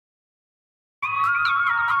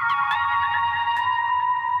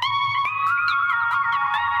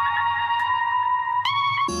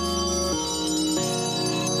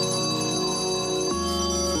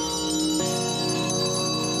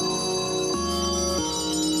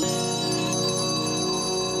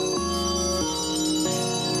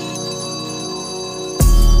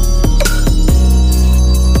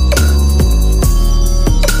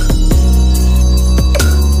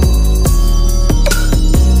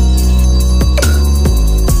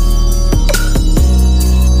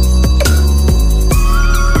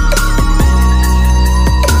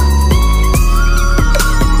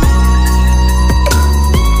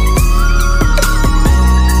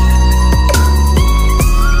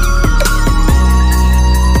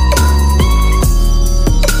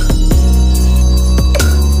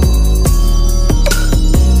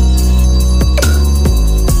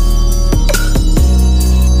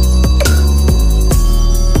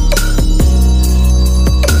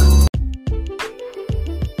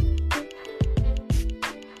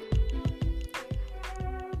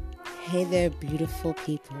there, beautiful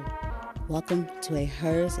people. Welcome to a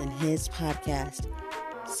Hers and His podcast,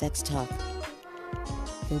 Sex Talk,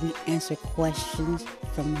 where we answer questions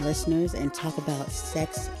from listeners and talk about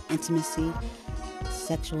sex, intimacy,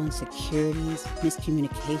 sexual insecurities,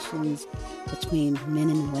 miscommunications between men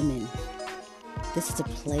and women. This is a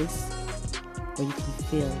place where you can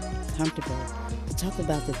feel comfortable to talk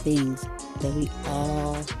about the things that we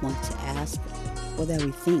all want to ask or that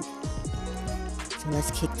we think. So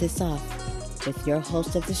let's kick this off with your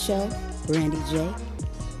host of the show, Brandy J,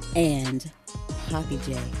 and Poppy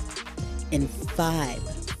J. In 5,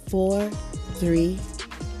 4, 3,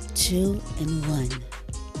 2, and 1.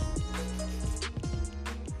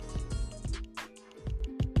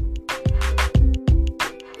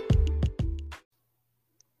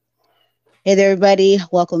 Hey there, everybody.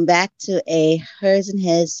 Welcome back to a Hers and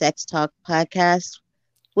His Sex Talk podcast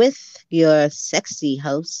with your sexy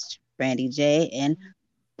host, Brandy J and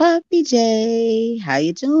Poppy J. How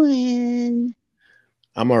you doing?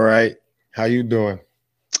 I'm all right. How you doing?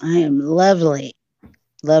 I am lovely.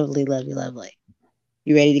 Lovely, lovely, lovely.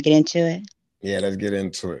 You ready to get into it? Yeah, let's get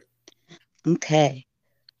into it. Okay.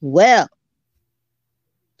 Well,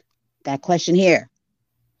 got a question here.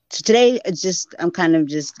 So today, I'm kind of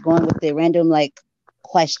just going with the random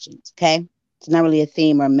questions, okay? It's not really a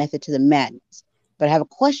theme or a method to the madness. But I have a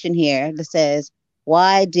question here that says,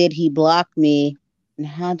 why did he block me and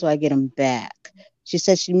how do I get him back? She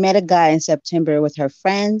said she met a guy in September with her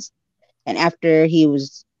friends, and after he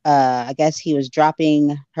was, I guess he was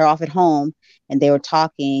dropping her off at home and they were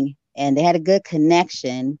talking and they had a good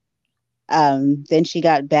connection. Then she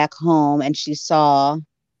got back home and she saw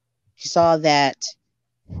that,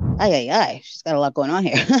 she's got a lot going on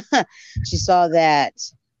here. She saw that,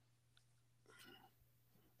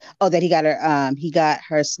 that he got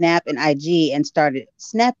her Snap and IG and started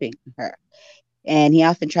snapping her. And he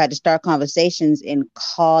often tried to start conversations and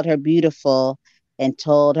called her beautiful and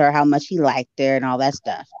told her how much he liked her and all that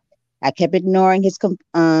stuff. I kept ignoring his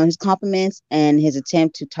compliments and his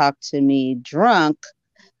attempt to talk to me drunk.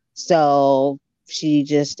 So she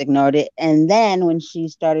just ignored it. And then when she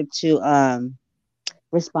started to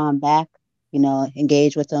respond back,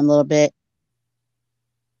 engage with him a little bit,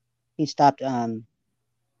 he stopped messaging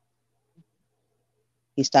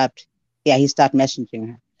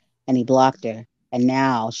her and he blocked her. And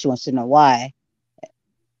now she wants to know why.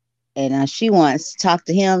 And she wants to talk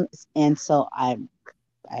to him. And so I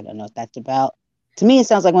don't know what that's about. To me, it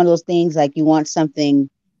sounds like one of those things like you want something,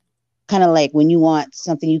 kind of like when you want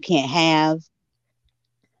something you can't have.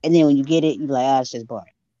 And then when you get it, you're like, it's just boring.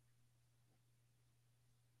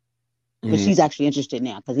 But she's actually interested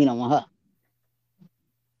now because he don't want her.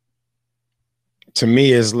 To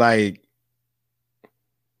me, it's like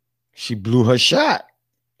she blew her shot.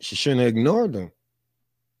 She shouldn't have ignored him.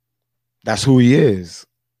 That's who he is.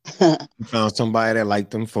 He found somebody that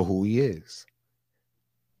liked him for who he is.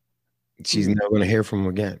 She's never going to hear from him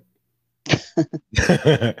again.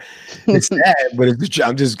 It's sad, but it's the truth.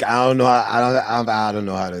 I don't know. I don't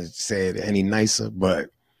know how to say it any nicer.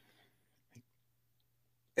 But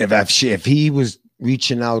if he was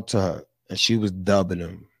reaching out to her and she was dubbing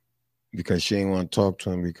him because she didn't want to talk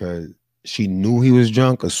to him because she knew he was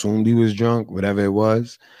drunk, assumed he was drunk, whatever it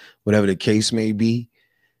was, whatever the case may be.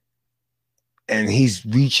 And he's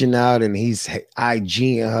reaching out and he's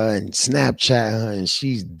IGing her and Snapchatting her and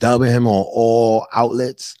she's dubbing him on all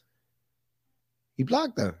outlets. He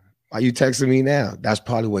blocked her. Why you texting me now? That's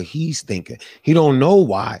probably what he's thinking. He don't know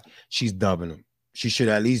why she's dubbing him. She should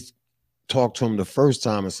at least talk to him the first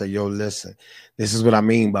time and say, yo, listen, this is what I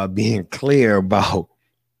mean by being clear about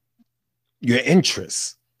your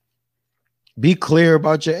interests. Be clear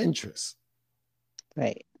about your interests.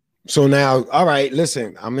 Right. So now, all right,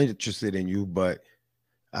 listen, I'm interested in you, but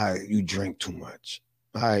you drink too much.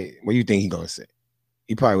 All right, what do you think he's gonna say?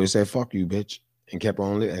 He probably would have said, fuck you, bitch, and kept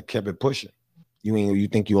it pushing. You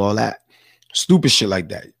think you all that. Stupid shit like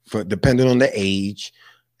that. For depending on the age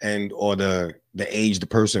or the age the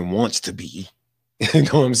person wants to be. You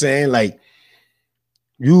know what I'm saying? Like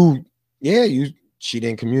she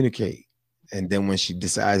didn't communicate. And then when she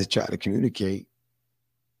decides to try to communicate,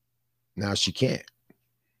 now she can't.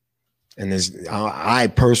 And I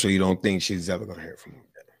personally don't think she's ever gonna hear from him.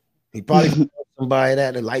 He probably found somebody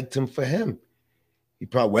that liked him for him. He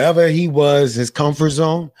probably wherever he was, his comfort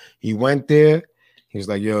zone, he went there. He was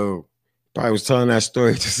like, yo, probably was telling that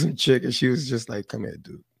story to some chick, and she was just like, come here,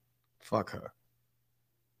 dude. Fuck her.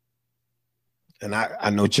 And I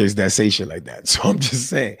know chicks that say shit like that. So I'm just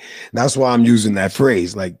saying. That's why I'm using that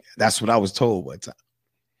phrase. Like, that's what I was told one time.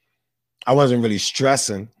 I wasn't really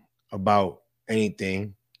stressing about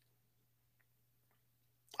anything.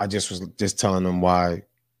 I just was just telling them why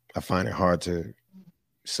I find it hard to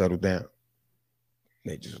settle down.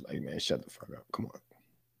 They just like, man, shut the fuck up. Come on.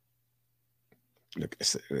 Look, I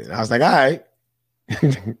was like, all right.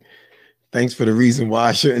 Thanks for the reason why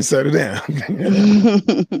I shouldn't settle down.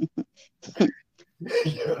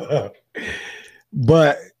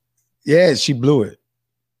 But yeah, she blew it.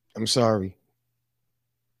 I'm sorry.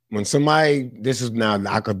 When somebody, this is now,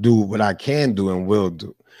 I could do what I can do and will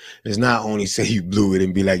do. It's not only say you blew it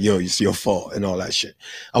and be like, yo, it's your fault and all that shit.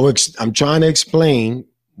 I'm trying to explain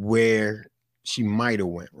where she might have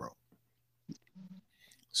went wrong.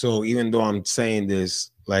 So even though I'm saying this,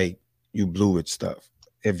 like, you blew it stuff,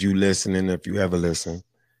 if you listen and if you ever listen,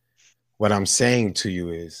 what I'm saying to you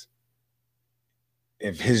is,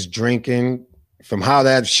 if his drinking, from how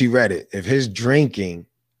that she read it, if his drink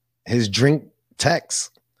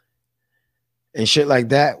text and shit like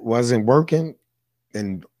that wasn't working,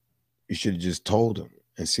 then you should have just told him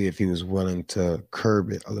and see if he was willing to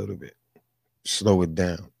curb it a little bit, slow it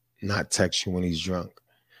down, not text you when he's drunk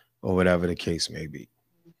or whatever the case may be.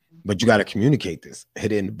 But you got to communicate this,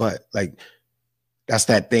 hit it in the butt. Like, that's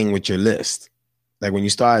that thing with your list. Like, when you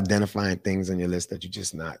start identifying things on your list that you're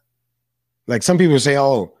just not. Like, some people say,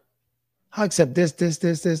 oh, I'll accept this. But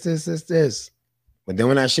then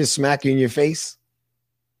when that shit smack you in your face,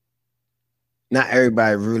 not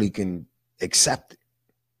everybody really can accept it.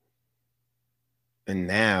 And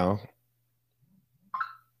now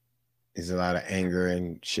there's a lot of anger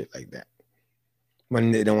and shit like that.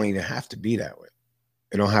 When it don't even have to be that way.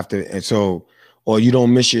 It don't have to. And so, or you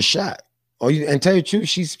don't miss your shot. And tell you the truth,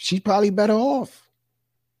 she's probably better off.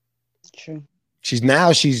 True. She's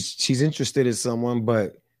interested in someone,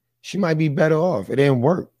 but she might be better off. It didn't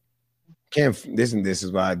work. This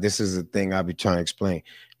is why this is the thing I'll be trying to explain.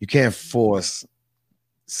 You can't force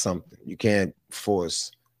something. You can't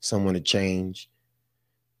force someone to change.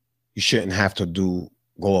 You shouldn't have to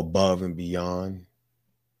go above and beyond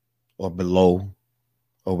or below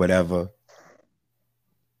or whatever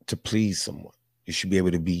to please someone. You should be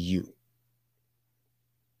able to be you.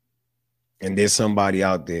 And there's somebody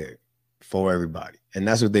out there for everybody. And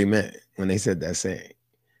that's what they meant when they said that saying.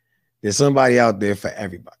 There's somebody out there for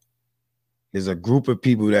everybody. There's a group of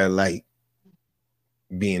people that like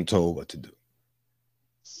being told what to do.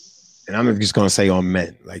 And I'm just going to say on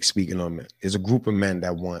men, like speaking on men. There's a group of men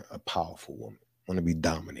that want a powerful woman, want to be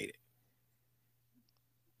dominated.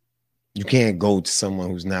 You can't go to someone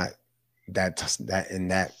who's not that in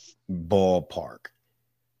that ballpark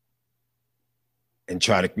and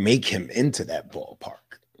try to make him into that ballpark.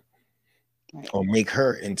 Right. Or make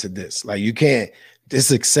her into this. Like, you can't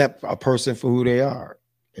just accept a person for who they are.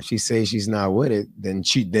 If she says she's not with it, then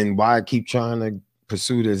why keep trying to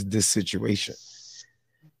pursue this situation?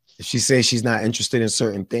 If she says she's not interested in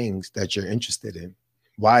certain things that you're interested in,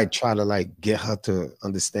 why try to like get her to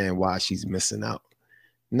understand why she's missing out?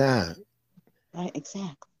 Nah. Right,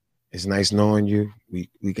 exactly. It's nice knowing you. We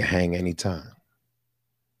can hang anytime.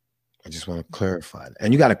 I just want to clarify that.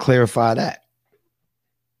 And you got to clarify that.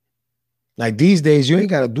 Like, these days, you ain't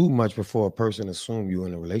got to do much before a person assume you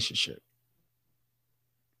in a relationship.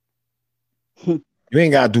 You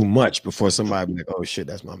ain't got to do much before somebody be like, oh shit,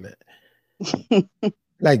 that's my man.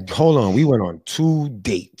 Like, hold on. We went on 2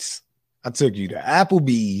 dates. I took you to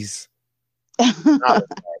Applebee's. I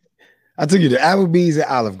took you to Applebee's at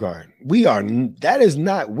Olive Garden. We are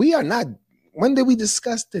not. When did we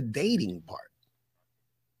discuss the dating part?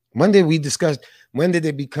 When did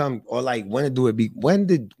it become, or like, when did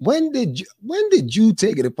you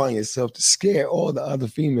take it upon yourself to scare all the other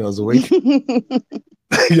females away?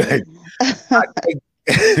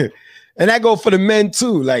 And that go for the men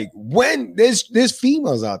too. Like, when there's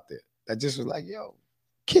females out there that just was like, yo,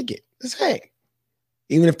 kick it. Let's hang.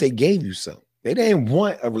 Even if they gave you something, they didn't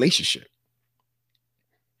want a relationship.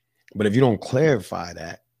 But if you don't clarify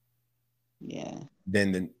that, yeah,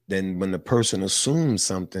 then when the person assumes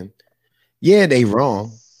something, yeah, they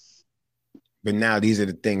wrong. But now these are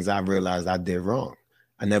the things I realized I did wrong.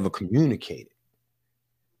 I never communicated.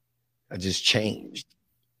 I just changed.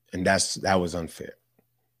 And that was unfair.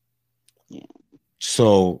 Yeah.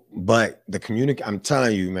 So, but I'm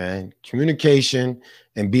telling you, man, communication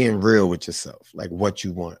and being real with yourself, like what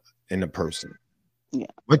you want in a person. Yeah.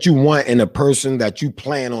 What you want in a person that you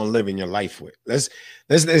plan on living your life with. It's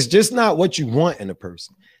just not what you want in a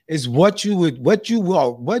person. It's what you want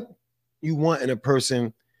in a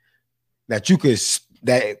person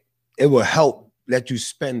that it will help let you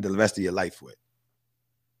spend the rest of your life with.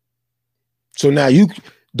 So now you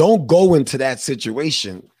don't go into that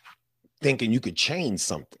situation thinking you could change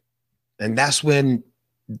something. And that's when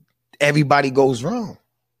everybody goes wrong.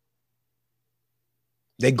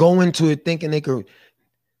 They go into it thinking they could.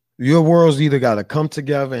 Your worlds either got to come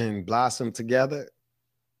together and blossom together,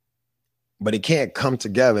 but it can't come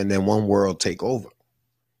together and then one world take over.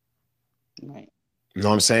 Right. You know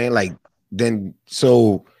what I'm saying? Like, then,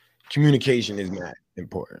 so communication is not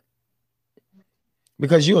important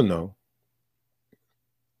because you'll know.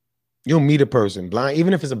 You'll meet a person blind,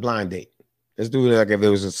 even if it's a blind date. Let's do it like if it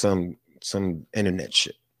was some internet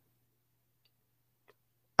shit.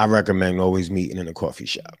 I recommend always meeting in a coffee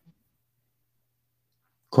shop.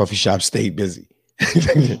 Coffee shops stay busy.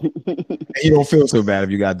 And you don't feel so bad if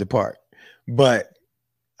you got to depart. But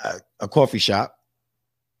a coffee shop,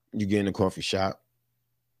 you get in a coffee shop,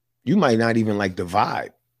 you might not even like the vibe.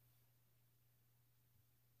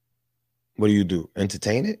 What do?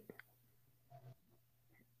 Entertain it?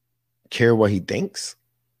 Care what he thinks?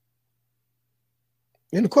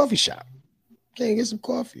 You're in a coffee shop. Can't get some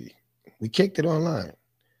coffee. We kicked it online.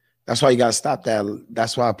 That's why you gotta stop that.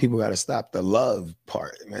 That's why people gotta stop the love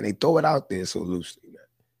part, man. They throw it out there so loosely, man.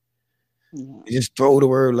 Yeah. You just throw the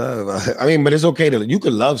word love. I mean, but it's okay you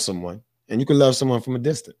could love someone and you can love someone from a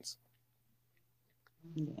distance.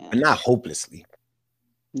 Yeah. But not hopelessly.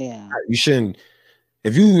 Yeah. You shouldn't.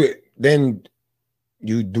 If you then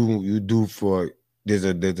you do for there's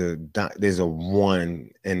a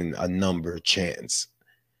 1 in a number chance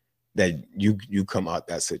that you come out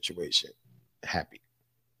that situation happy.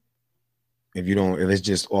 If it's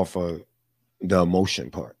just off of the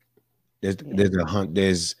emotion part, there's I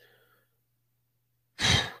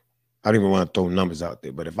don't even want to throw numbers out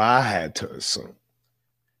there, but if I had to assume,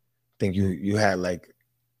 I think you had like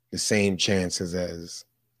the same chances as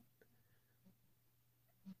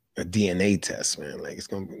a DNA test, man. Like it's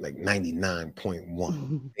gonna be like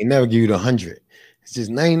 99.1. They never give you the 100. It's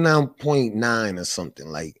just 99.9 or something.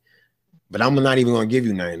 Like, but I'm not even gonna give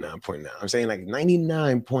you 99.9. I'm saying like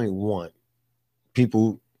 99.1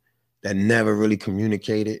 people that never really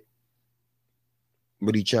communicated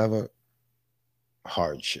with each other.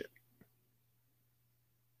 Hardship.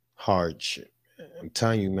 I'm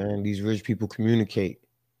telling you, man, these rich people communicate.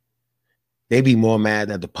 They be more mad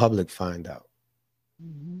that the public find out.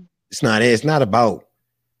 Mm-hmm. It's not about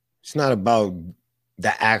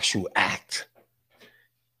the actual act.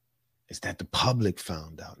 It's that the public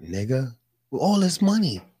found out, nigga. With all this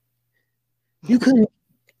money. You couldn't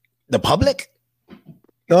the public? You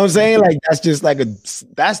know what I'm saying? Like that's just like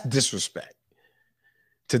that's disrespect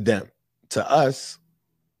to them. To us,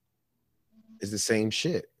 it's the same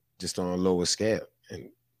shit, just on a lower scale. And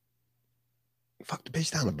fuck the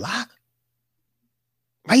bitch down the block.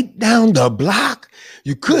 Right down the block.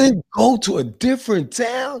 You couldn't go to a different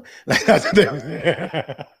town. Like that's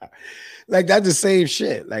like that's the same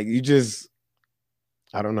shit. Like you just,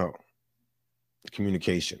 I don't know.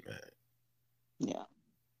 Communication, man. Yeah.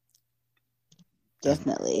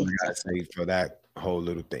 Definitely. I gotta say for that whole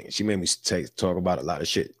little thing. She made me talk about a lot of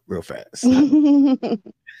shit real fast. Oh,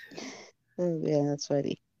 yeah, that's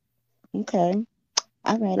funny. Okay.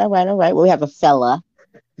 All right. Well, we have a fella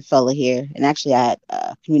here, and actually I had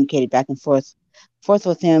communicated back and forth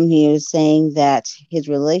with him. He was saying that his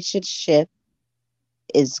relationship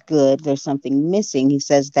is good. There's something missing. He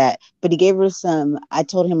says that, but he gave her some. I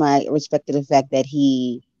told him I respected the fact that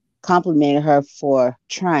he complimented her for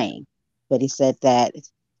trying, but he said that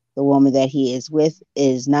the woman that he is with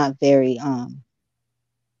is not very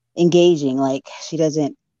engaging. Like she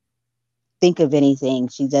doesn't think of anything.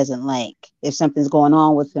 She doesn't like if something's going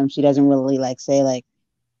on with him. She doesn't really like say like,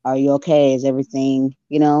 "Are you okay? Is everything?"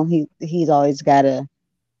 You know, he's always got to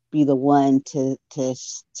be the one to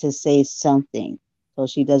say something. So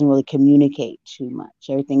she doesn't really communicate too much.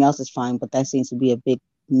 Everything else is fine, but that seems to be a big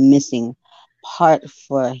missing part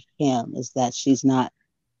for him is that she's not,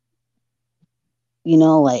 you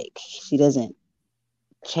know, like she doesn't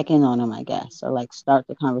check in on him, I guess, or like start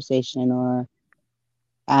the conversation or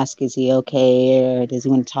ask, is he okay? Or does he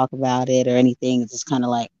want to talk about it or anything? It's just kind of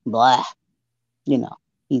like blah, you know.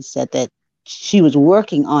 He said that she was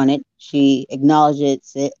working on it. She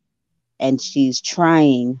acknowledges it and she's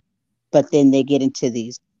trying, but then they get into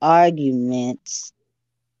these arguments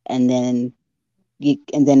and then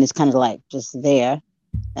it's kind of like just there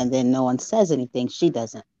and then no one says anything. She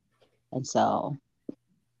doesn't. And so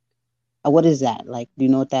what is that? Like, do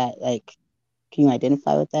you know what that, like, can you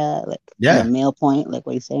identify with that? Like, yeah. From a male point, like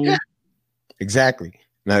what you're saying? Yeah. Exactly.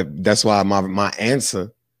 Now, that's why my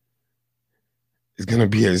answer is going to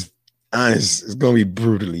be as honest. It's going to be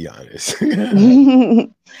brutally honest.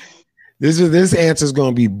 This answer is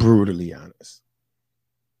going to be brutally honest.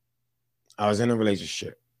 I was in a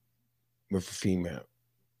relationship with a female,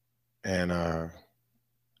 and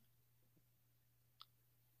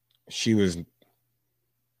she was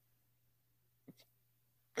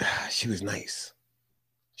she was nice.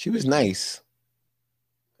 She was nice.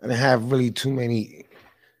 I didn't have really too many.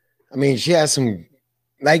 I mean, she had some,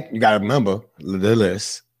 like, you got to remember the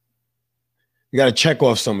list. You got to check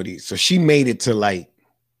off some of these. So she made it to like,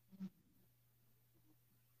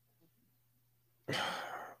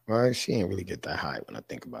 well, she ain't really get that high when I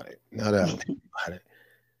think about it. Now that I think about it.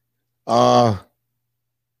 All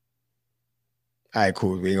right,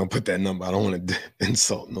 cool. We ain't gonna put that number. I don't want to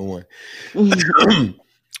insult no one.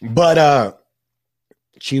 But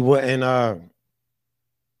she wouldn't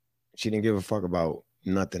she didn't give a fuck about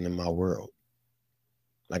nothing in my world.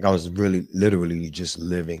 Like I was really literally just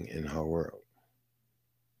living in her world.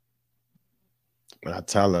 When I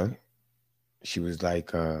tell her, she was like,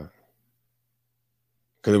 because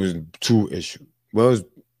it was two issues. Well,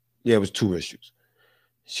 it was two issues.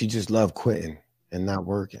 She just loved quitting and not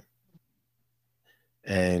working.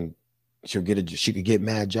 And she could get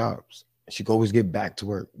mad jobs. She could always get back to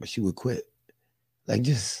work, but she would quit. Like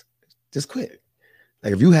just quit.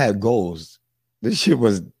 Like if you had goals, this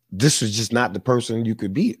was just not the person you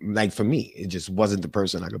could be. Like for me, it just wasn't the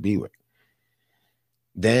person I could be with.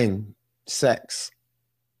 Then sex.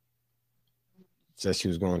 Said she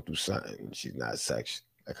was going through something. She's not sex.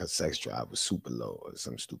 Like her sex drive was super low or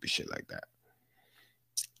some stupid shit like that.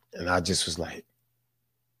 And I just was like,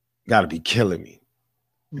 gotta be killing me.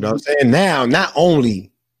 You know what I'm saying? Now, not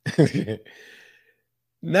only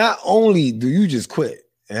do you just quit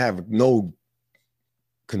and have no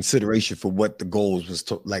consideration for what the goals was,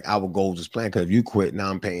 like our goals was planned. Because if you quit, now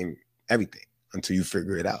I'm paying everything until you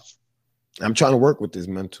figure it out. I'm trying to work with this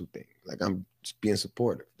mental thing. Like I'm just being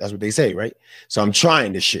supportive. That's what they say, right? So I'm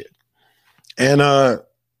trying this shit. And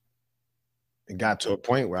it got to a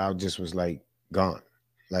point where I just was like gone.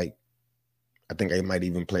 Like I think I might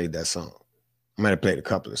even played that song. I might have played a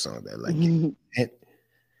couple of songs that like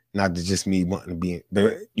not just me wanting to be in,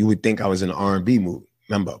 but you would think I was in an R&B movie.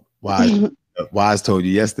 Remember Wise told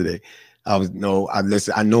you yesterday. I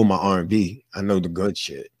know my R&B. I know the good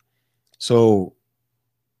shit. So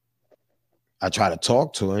I try to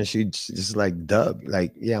talk to her and she just like dub,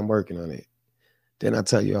 like, yeah, I'm working on it. Then I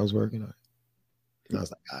tell you I was working on it. And I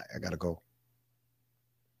was like, I gotta go.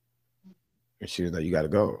 And she was like, you gotta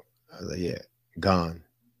go. I was like, yeah, gone.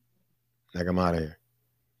 Like I'm out of here.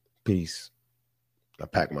 Peace. I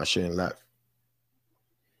packed my shit and left.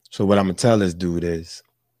 So what I'm gonna tell this dude is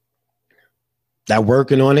that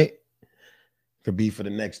working on it could be for the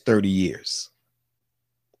next 30 years.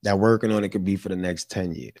 That working on it could be for the next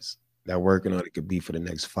 10 years. That working on it could be for the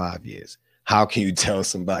next 5 years. How can you tell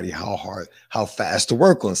somebody how fast to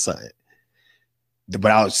work on something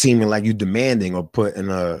without seeming like you demanding or putting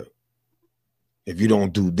if you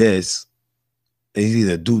don't do this, it's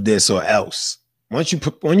either do this or else. Once you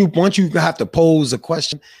have to pose a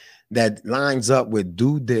question that lines up with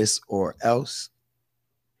do this or else,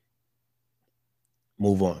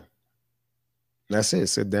 move on. That's it.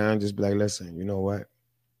 Sit down, just be like, listen, you know what?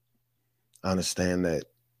 I understand that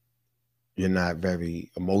you're not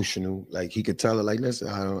very emotional. Like he could tell her, like, listen,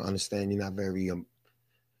 I don't understand. You're not very, you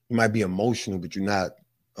might be emotional, but you're not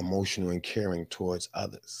emotional and caring towards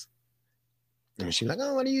others. And she's like,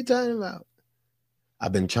 oh, what are you talking about?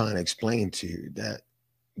 I've been trying to explain to you that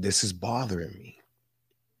this is bothering me.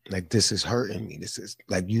 Like, this is hurting me. This is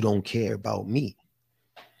like, you don't care about me.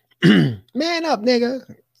 Man up,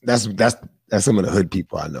 nigga. That's some of the hood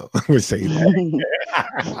people I know would say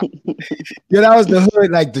that. Yeah, that was the hood,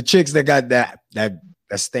 like the chicks that got that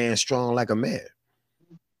stand strong like a man.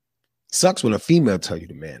 Sucks when a female tell you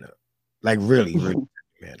to man up. Like really, really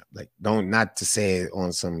man up. Like not to say it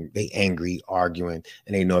on some they angry arguing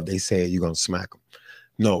and they know if they say it, you're gonna smack them.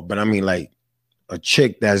 No, but I mean like a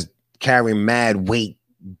chick that's carrying mad weight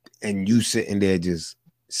and you sitting there just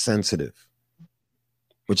sensitive,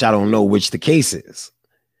 which I don't know which the case is.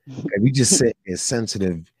 If you just sit there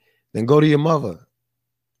sensitive, then go to your mother.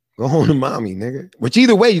 Go home to mommy, nigga. Which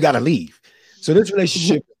either way, you gotta leave. So this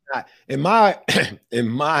relationship is not, in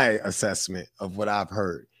my assessment of what I've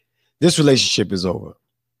heard, this relationship is over.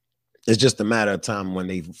 It's just a matter of time when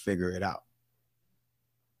they figure it out.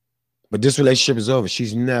 But this relationship is over.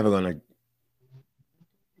 She's never gonna.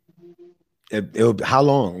 How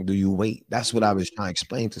long do you wait? That's what I was trying to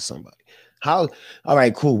explain to somebody. All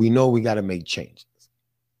right, cool. We know we got to make changes.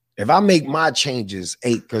 If I make my changes,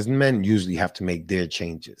 because men usually have to make their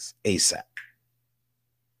changes ASAP.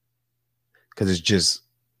 Because it's just,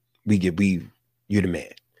 you're the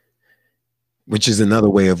man. Which is another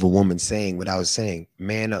way of a woman saying what I was saying.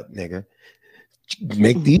 Man up, nigga.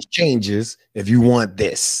 Make these changes if you want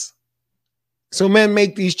this. So men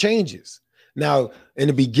make these changes. Now, in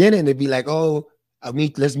the beginning, they'd be like, oh,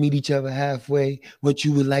 Let's meet each other halfway. What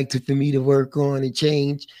you would like for me to work on and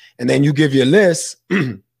change. And then you give your list.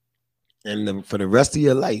 And then for the rest of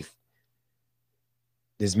your life,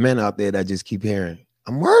 there's men out there that just keep hearing,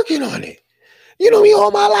 I'm working on it. You know me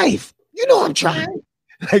all my life. You know I'm trying.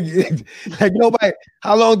 like nobody,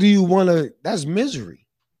 how long do you want to? That's misery.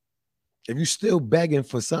 If you still begging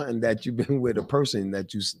for something that you've been with a person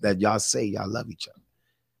that y'all say y'all love each other.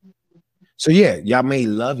 So yeah, y'all may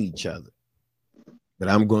love each other, but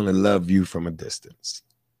I'm going to love you from a distance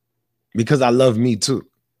because I love me too.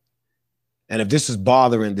 And if this is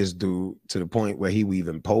bothering this dude to the point where he will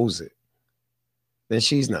even impose it, then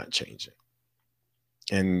she's not changing.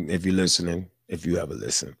 And if you're listening, if you ever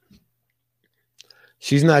listen,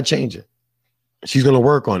 she's not changing. She's going to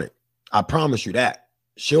work on it. I promise you that.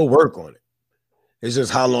 She'll work on it. It's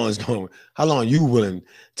just how long are you willing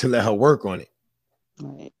to let her work on it?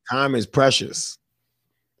 Right. Time is precious.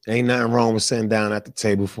 Ain't nothing wrong with sitting down at the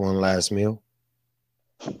table for one last meal.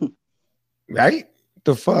 Right?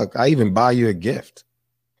 The fuck? I even buy you a gift.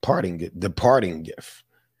 Departing gift.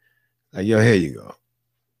 Like, yo, here you go.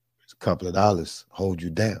 It's a couple of dollars. Hold you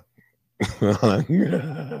down.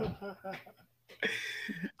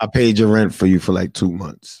 I paid your rent for you for like 2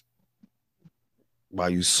 months while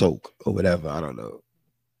you soak or whatever. I don't know.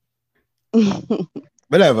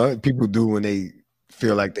 Whatever people do when they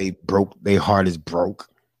feel like they broke, their heart is broke.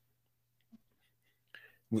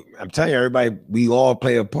 I'm telling you, everybody, we all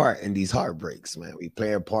play a part in these heartbreaks, man. We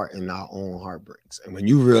play a part in our own heartbreaks. And when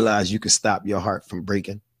you realize you can stop your heart from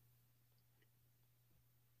breaking,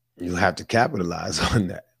 you have to capitalize on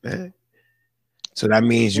that, man. So that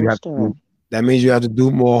means you have to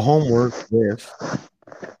do more homework with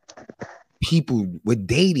people, with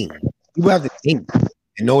dating. You have to think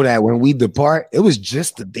and know that when we depart, it was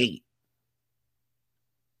just a date.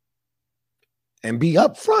 And be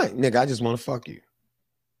upfront, nigga, I just want to fuck you.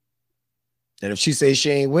 And if she says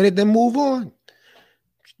she ain't with it, then move on.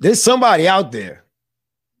 There's somebody out there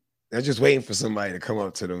that's just waiting for somebody to come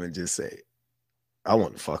up to them and just say, I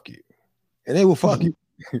want to fuck you. And they will fuck you.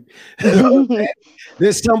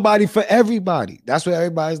 There's somebody for everybody. That's what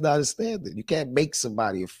everybody's not understanding. You can't make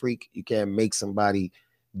somebody a freak. You can't make somebody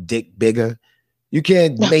dick bigger. You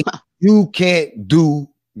can't do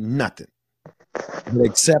nothing. But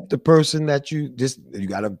accept the person that you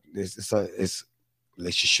gotta,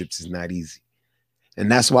 relationships is not easy. And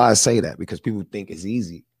that's why I say that, because people think it's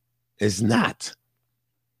easy. It's not.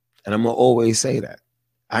 And I'm gonna always say that.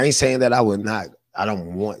 I ain't saying that I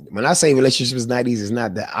don't want, when I say relationship is not easy, it's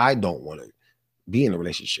not that I don't want to be in a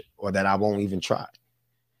relationship or that I won't even try.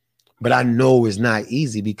 But I know it's not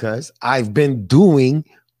easy because I've been doing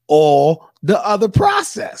all the other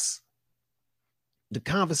process. The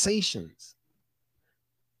conversations.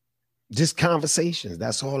 Just conversations.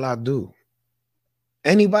 That's all I do.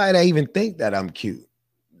 Anybody that even think that I'm cute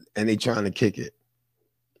and they trying to kick it,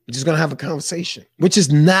 we're just going to have a conversation, which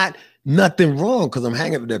is nothing wrong because I'm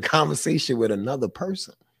hanging with a conversation with another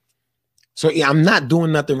person. So yeah, I'm not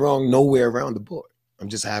doing nothing wrong nowhere around the board. I'm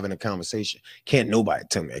just having a conversation. Can't nobody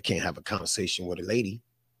tell me I can't have a conversation with a lady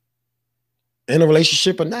in a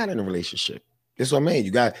relationship or not in a relationship. This is what I mean.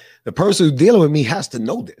 You got the person who's dealing with me has to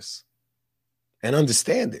know this and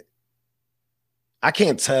understand it. I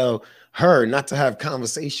can't tell her not to have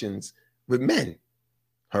conversations with men,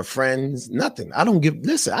 her friends, nothing. I don't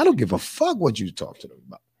give a fuck what you talk to them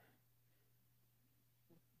about.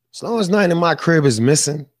 As long as nothing in my crib is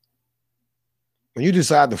missing, when you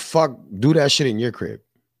decide to do that shit in your crib.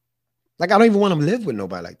 Like, I don't even want to live with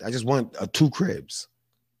nobody like that. I just want 2 cribs.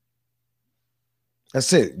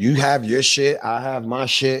 That's it. You have your shit. I have my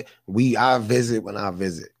shit. I visit when I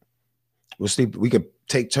visit. We'll sleep. We could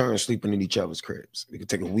take turns sleeping in each other's cribs. We could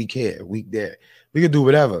take a week here, a week there. We could do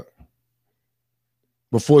whatever.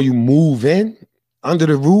 Before you move in under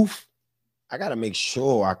the roof, I got to make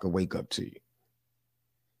sure I can wake up to you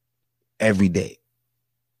every day.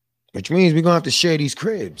 Which means we're going to have to share these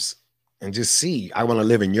cribs and just see. I want to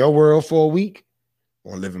live in your world for a week. I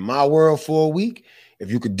want to live in my world for a week.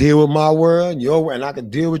 If you could deal with my world and your world, and I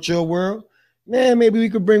could deal with your world, man, maybe we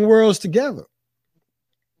could bring worlds together.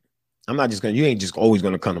 You ain't just always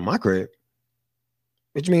going to come to my crib.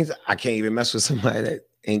 Which means I can't even mess with somebody that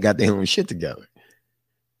ain't got their own shit together.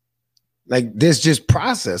 Like, there's just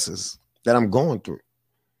processes that I'm going through.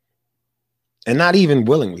 And not even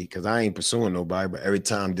willingly, because I ain't pursuing nobody, but every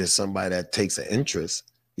time there's somebody that takes an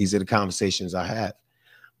interest, these are the conversations I have,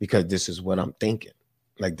 because this is what I'm thinking.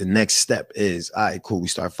 Like, the next step is, all right, cool, we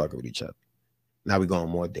start fucking with each other. Now we go on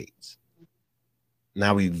more dates.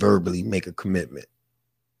 Now we verbally make a commitment.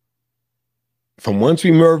 From once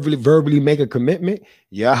we verbally make a commitment,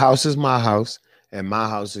 your house is my house, and my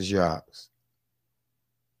house is your house.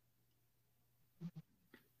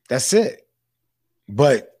 That's it.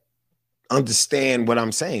 But understand what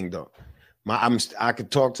I'm saying though. I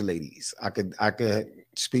could talk to ladies. I could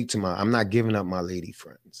speak to I'm not giving up my lady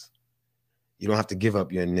friends. You don't have to give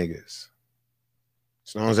up your niggas.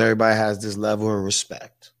 As long as everybody has this level of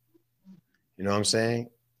respect. You know what I'm saying?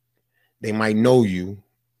 They might know you,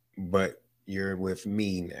 but you're with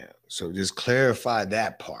me now. So just clarify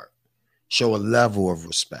that part. Show a level of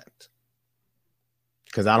respect.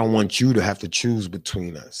 Because I don't want you to have to choose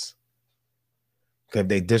between us. Because if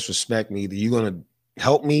they disrespect me, either you're going to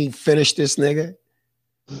help me finish this nigga,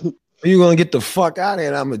 or you're going to get the fuck out of here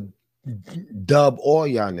and I'm going to dub all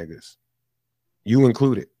y'all niggas. You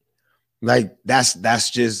included. Like, that's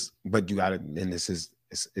just, but you got to, and this is,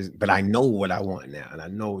 but I know what I want now, and I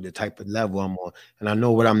know the type of level I'm on, and I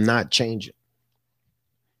know what I'm not changing.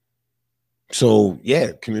 So,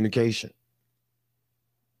 yeah, communication.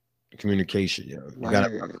 Communication, yo. You got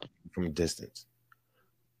to from a distance.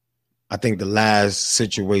 I think the last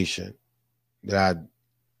situation that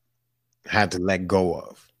I had to let go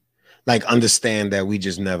of, like, understand that we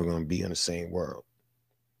just never going to be in the same world.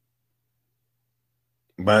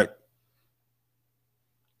 But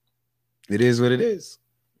it is what it is.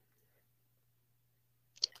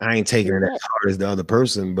 I ain't taking it as hard as the other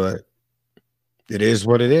person, but it is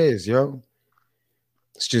what it is, yo.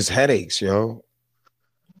 It's just headaches, yo.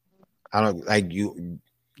 I don't like you.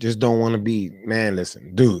 Just don't want to be, man.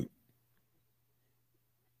 Listen, dude.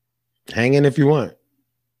 Hang in if you want.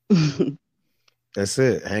 That's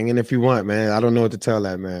it. Hang in if you want, man. I don't know what to tell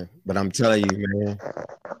that man, but I'm telling you, man,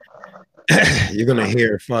 you're gonna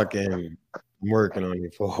hear fucking I'm working on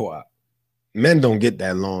it for a while. Men don't get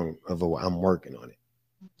that long of a while. I'm working on it.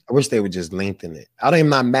 I wish they would just lengthen it. I'm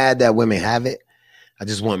not mad that women have it. I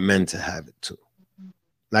just want men to have it too.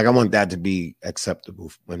 Like, I want that to be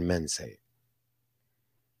acceptable when men say it.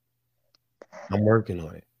 I'm working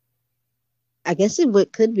on it. I guess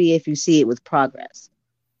could be if you see it with progress.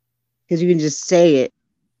 Because you can just say it,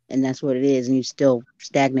 and that's what it is, and you still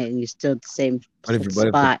stagnate, and you're still the same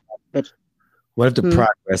spot. What if the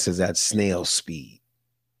progress is at snail speed?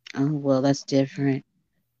 Oh, well, that's different.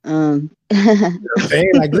 You know what I'm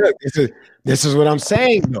saying? Like, look, this is what I'm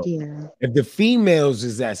saying, though. Yeah. If the females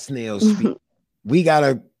is at snail speed, we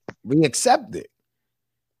accept it.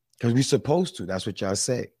 Because we're supposed to. That's what y'all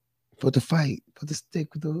say. For the fight, for the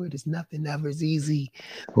stick with the hood, it's nothing ever is easy.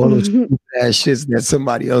 All those ass shits that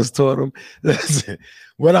somebody else taught them. Listen,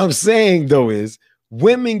 what I'm saying though is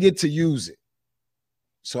women get to use it.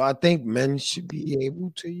 So I think men should be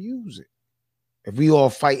able to use it. If we all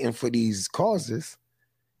fighting for these causes,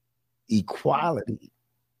 equality.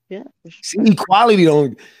 Yeah. See, equality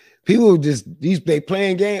don't people just they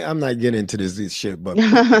playing game. I'm not getting into this shit, but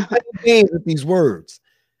playing games with these words.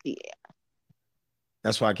 Yeah.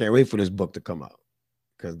 That's why I can't wait for this book to come out.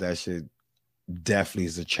 Because that shit definitely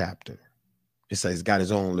is a chapter. It's got its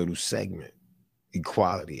own little segment,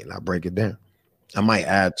 equality, and I break it down. I might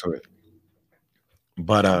add to it.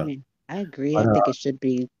 But I agree. I think it should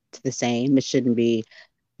be the same. It shouldn't be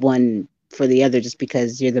one for the other just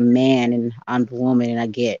because you're the man and I'm the woman and I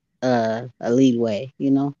get a leadway, you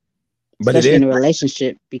know? But especially in a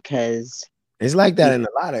relationship, because it's like that in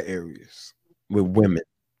a lot of areas with women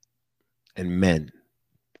and men.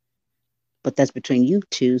 But that's between you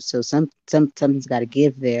two, so something's got to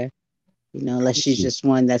give there, you know. Unless she's just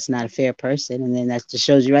one that's not a fair person, and then that just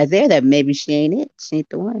shows you right there that maybe she ain't it. She ain't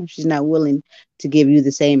the one. She's not willing to give you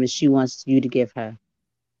the same as she wants you to give her.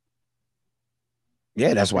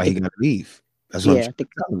 Yeah, that's why he got to leave. That's what I think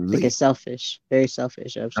it's selfish, very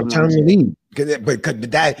selfish. I'm telling you to leave,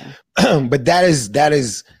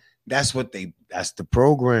 that's the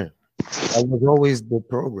program. That was always the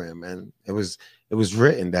program, man. It was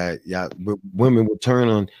written that women would turn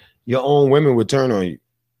on your own women would turn on you.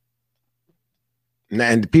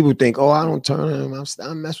 And people think, oh, I don't turn on them.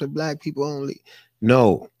 I mess with black people only.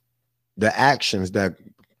 No, the actions that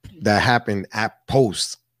happen at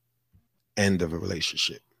post end of a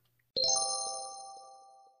relationship.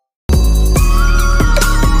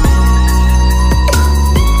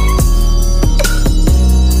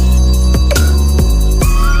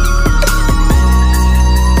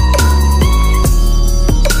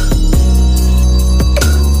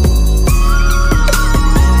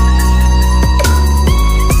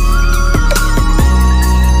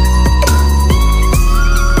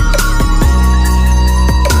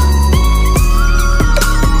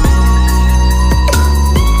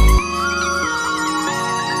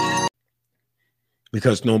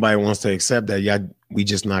 Because nobody wants to accept that we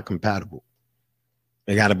just not compatible.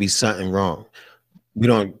 There got to be something wrong. We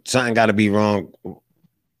don't, something got to be wrong.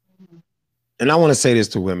 And I want to say this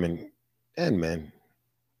to women and men.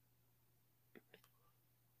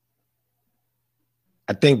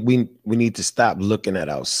 I think we need to stop looking at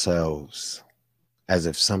ourselves as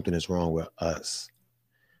if something is wrong with us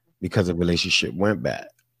because a relationship went bad.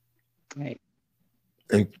 Right.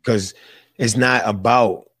 And because it's not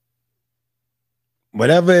about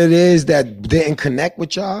whatever it is that didn't connect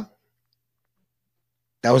with y'all,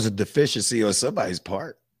 that was a deficiency on somebody's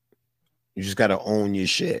part. You just got to own your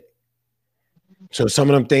shit. So some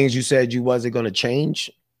of them things you said you wasn't going to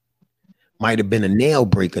change might have been a nail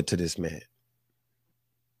breaker to this man.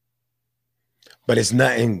 But it's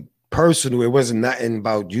nothing personal. It wasn't nothing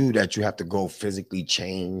about you that you have to go physically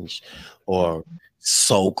change or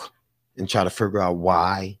soak and try to figure out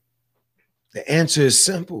why. The answer is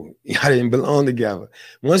simple. Y'all didn't belong together.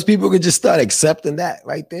 Once people could just start accepting that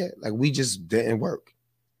right there, like we just didn't work.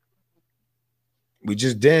 We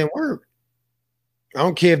just didn't work. I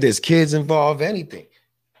don't care if there's kids involved, anything.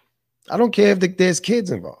 I don't care if there's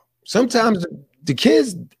kids involved. Sometimes the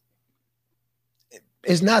kids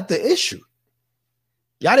is not the issue.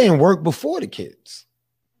 Y'all didn't work before the kids.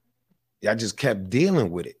 Y'all just kept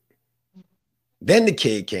dealing with it. Then the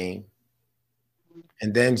kid came.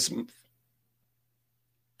 And then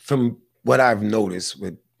from what I've noticed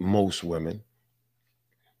with most women,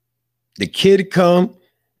 the kid come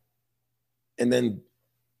and then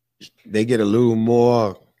they get a little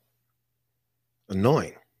more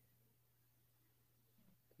annoying.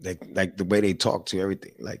 Like the way they talk to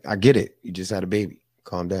everything. Like, I get it. You just had a baby.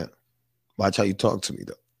 Calm down. Watch how you talk to me,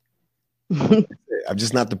 though. I'm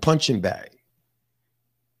just not the punching bag.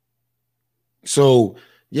 So,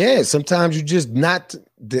 yeah, sometimes you just not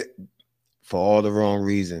for all the wrong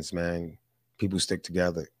reasons, man. People stick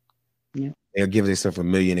together. Yeah. They'll give themselves a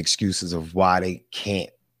million excuses of why they can't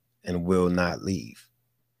and will not leave.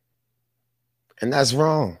 And that's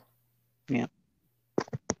wrong. Yeah.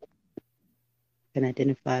 Can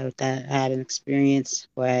identify with that. I had an experience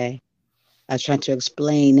where I was trying to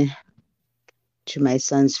explain to my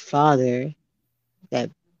son's father that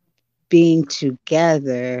being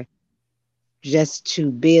together just to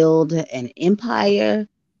build an empire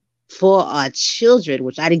for our children,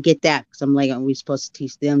 which I didn't get that because I'm like, are we supposed to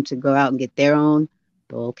teach them to go out and get their own?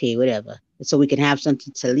 But okay, whatever. So we can have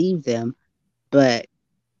something to leave them. But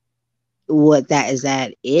what that is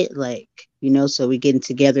that it like, so we getting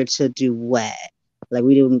together to do what? Like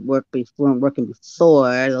we didn't work before, weren't working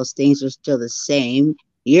before. Those things are still the same.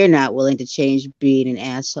 You're not willing to change being an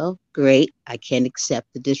asshole. Great. I can't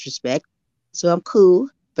accept the disrespect. So I'm cool,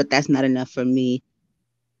 but that's not enough for me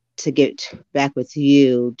to get back with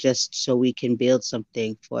you just so we can build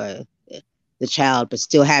something for the child, but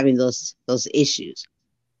still having those issues.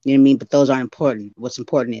 You know what I mean? But those aren't important. What's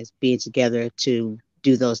important is being together to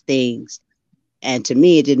do those things. And to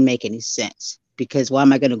me, it didn't make any sense because why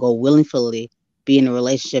am I going to go willingly be in a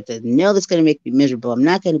relationship that no, that's going to make me miserable? I'm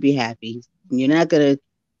not going to be happy. You're not going to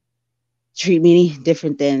treat me any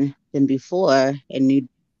different than before. And you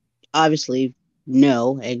obviously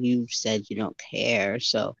know, and you said you don't care.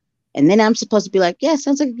 So, and then I'm supposed to be like, yeah,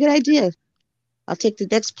 sounds like a good idea. I'll take the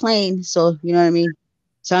next plane. So, you know what I mean?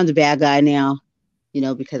 So I'm the bad guy now,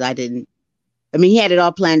 because I didn't. I mean, he had it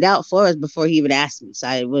all planned out for us before he even asked me. So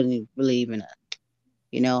I wasn't really even,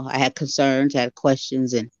 I had concerns, I had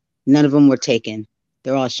questions, and none of them were taken.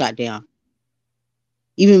 They're all shot down.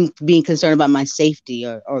 Even being concerned about my safety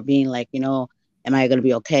or being like, am I going to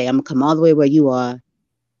be okay? I'm going to come all the way where you are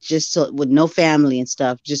just so with no family and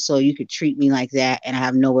stuff, just so you could treat me like that. And I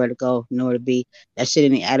have nowhere to go, nowhere to be. That shit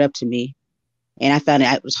didn't add up to me. And I found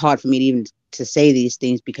it was hard for me to even to say these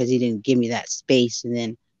things because he didn't give me that space. And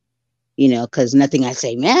then, because nothing I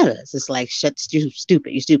say matters. It's like, shut, stupid,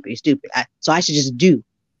 you're stupid, you're stupid. So I should just do.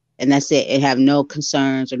 And that's it. And have no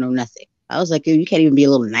concerns or no nothing. I was like, you can't even be a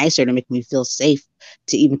little nicer to make me feel safe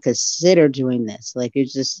to even consider doing this. Like,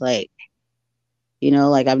 it's just like,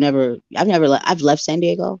 like I've left San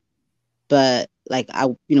Diego, but like I,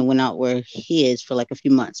 went out where he is for like a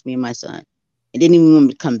few months, me and my son. And didn't even want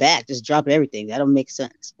me to come back, just drop everything. That don't make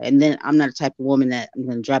sense. And then I'm not the type of woman that I'm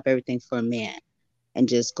going to drop everything for a man and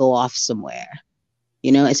just go off somewhere,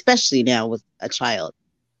 especially now with a child,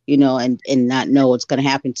 and not know what's going to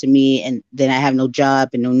happen to me. And then I have no job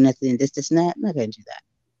and no nothing, this, and that. I'm not going to do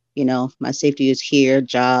that. My safety is here,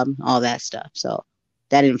 job, all that stuff. So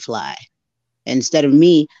that didn't fly. And instead of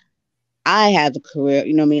me, I have a career,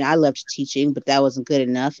 what I mean? I loved teaching, but that wasn't good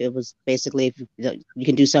enough. It was basically if you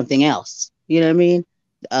can do something else, you know what I mean?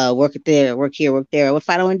 Work there, work here, work there. What if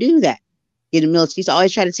I don't do that? get in military. He used to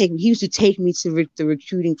always try to take me. He used to take me to the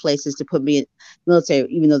recruiting places to put me in military,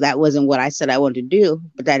 even though that wasn't what I said I wanted to do.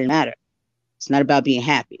 But that didn't matter. It's not about being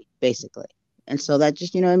happy, basically. And so that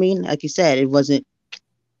just, you know what I mean? Like you said, it wasn't,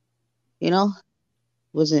 you know,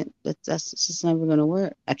 wasn't that's just never gonna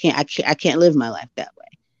work. I can't live my life that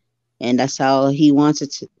way. And that's how he wants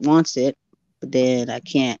it. But then I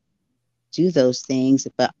can't do those things,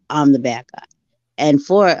 but I'm the bad guy. And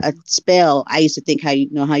for a spell, I used to think how you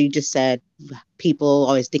know how you just said people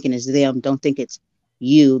always thinking it's them, don't think it's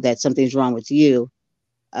you, that something's wrong with you.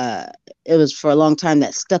 Uh, it was for a long time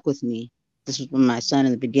that stuck with me. This was when my son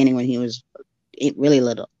in the beginning when he was really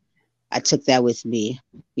little. I took that with me,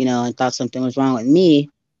 you know, and thought something was wrong with me.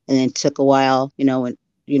 And then took a while, you know, when,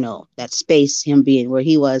 you know, that space, him being where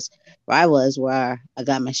he was, where I was, where I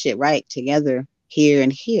got my shit right together here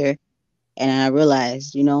and here. And I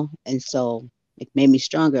realized, you know, and so it made me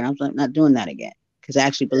stronger. And I was like, not doing that again. Because I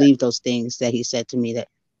actually believed those things that he said to me, that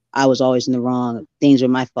I was always in the wrong. Things were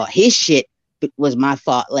my fault. His shit was my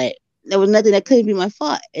fault. Like, there was nothing that couldn't be my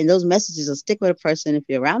fault. And those messages will stick with a person if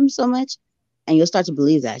you're around them so much, and you'll start to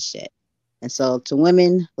believe that shit. And so to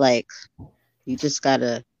women, like, you just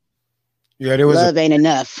gotta, love ain't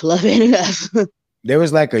enough. Love ain't enough. There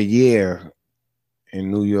was like a year in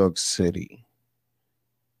New York City.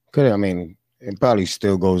 I mean, it probably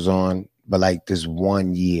still goes on, but like this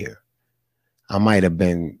 1 year, I might have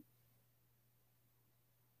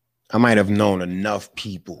known enough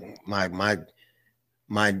people. My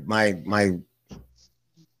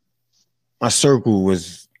circle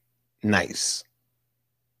was nice.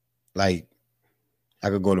 Like, I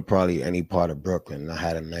could go to probably any part of Brooklyn. I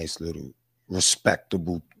had a nice little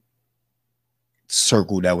respectable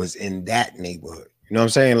circle that was in that neighborhood. You know what I'm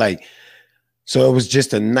saying? Like, so it was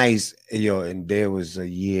just a nice, and there was a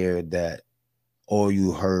year that all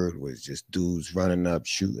you heard was just dudes running up,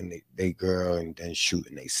 shooting they girl, and then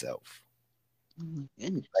shooting themselves. Oh,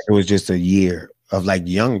 like, it was just a year of like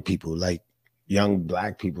young people, like young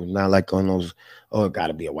black people, not like on those, oh, it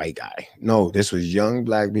gotta be a white guy. No, this was young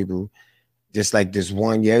black people. Just like this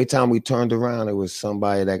 1 year, every time we turned around, it was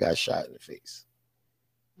somebody that got shot in the face.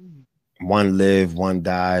 One lived, one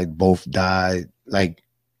died, both died. Like,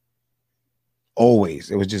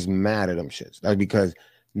 always, it was just mad at them shits. That's because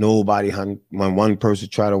nobody, when one person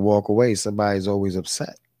tried to walk away, somebody's always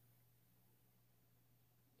upset.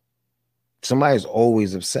 Somebody's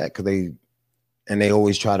always upset because they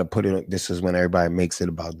always try to put it, this is when everybody makes it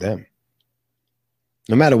about them.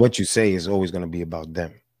 No matter what you say, it's always going to be about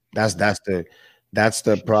them. That's the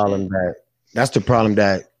problem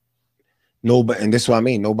that nobody, and this is what I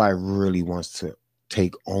mean, nobody really wants to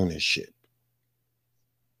take ownership.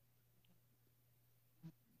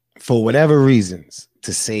 For whatever reasons,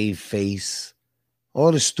 to save face,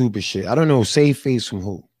 all the stupid shit. I don't know, save face from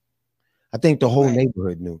who? I think the whole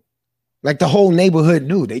neighborhood knew. Like, the whole neighborhood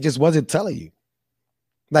knew. They just wasn't telling you.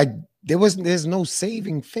 Like, there's no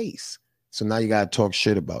saving face. So now you gotta talk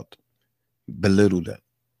shit about them, belittle them,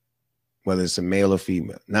 whether it's a male or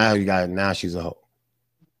female. Now she's a hoe.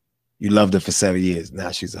 You loved her for 7 years.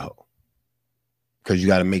 Now she's a hoe. Because you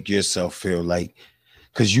got to make yourself feel like,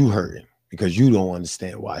 because you hurting, because you don't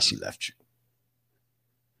understand why she left you.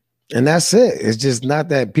 And that's it. It's just not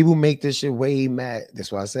that people make this shit way mad.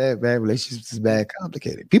 That's why I said bad relationships is bad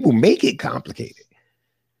complicated. People make it complicated.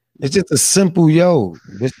 It's just a simple,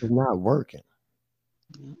 this is not working.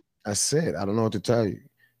 That's it. I don't know what to tell you.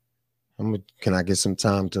 Can I get some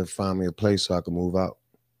time to find me a place so I can move out?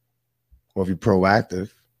 Or if you're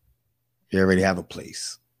proactive, you already have a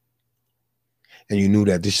place. And you knew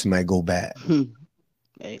that this might go bad.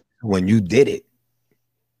 Right. When you did it,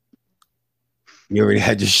 you already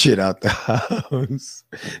had your shit out the house.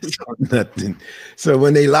 So nothing. So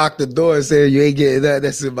when they locked the door and said, you ain't getting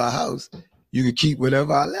that's in my house, you can keep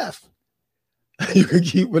whatever I left. You can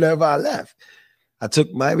keep whatever I left. I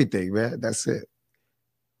took my everything, man. That's it.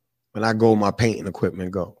 When I go, my painting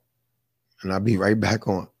equipment go. And I'll be right back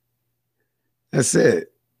on. That's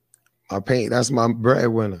it. My paint, that's my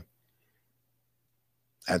breadwinner.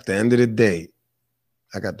 At the end of the day,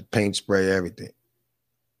 I got the paint spray, everything.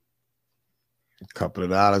 A couple of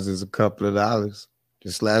dollars is a couple of dollars.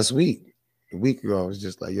 Just last week, a week ago, it was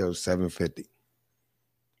just like, $750.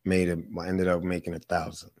 I ended up making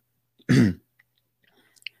 $1,000.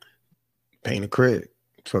 Paint a crib.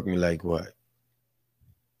 Took me like what?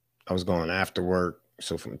 I was going after work,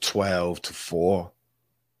 so from 12 to 4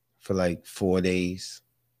 for like 4 days.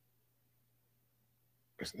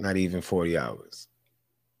 It's not even 40 hours.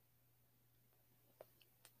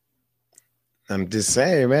 I'm just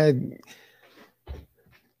saying, man,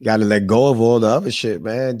 you got to let go of all the other shit,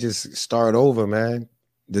 man. Just start over, man.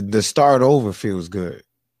 The start over feels good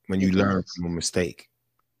when you It learn does. from a mistake.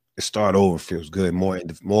 The start over feels good, more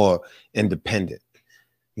independent.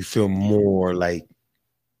 You feel more like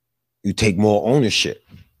you take more ownership.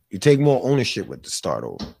 You take more ownership with the start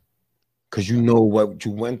over because you know what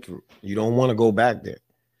you went through. You don't want to go back there.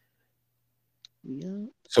 Yeah.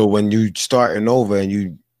 So when you starting over and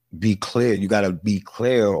you be clear, you gotta be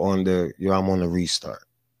clear on the I'm on the restart.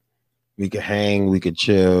 We could hang, we could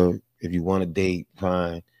chill. If you want to date,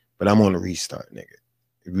 fine. But I'm on the restart, nigga.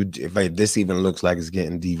 If this even looks like it's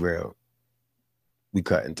getting derailed, we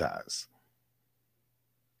cutting ties.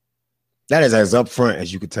 That is as upfront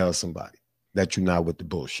as you could tell somebody that you're not with the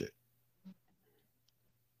bullshit.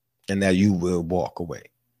 And that you will walk away.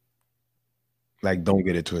 Like, don't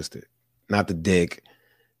get it twisted. Not the dick,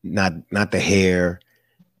 not the hair,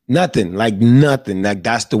 nothing. Like nothing. Like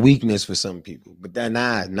that's the weakness for some people. But then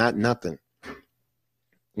not nothing.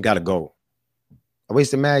 You gotta go. I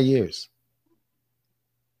wasted mad years.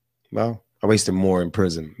 Well, I wasted more in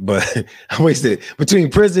prison, but I wasted between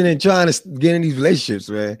prison and trying to get in these relationships,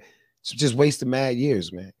 man. It's just wasted mad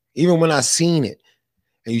years, man. Even when I seen it,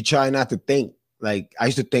 and you try not to think, like I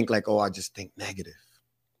used to think like, oh, I just think negative.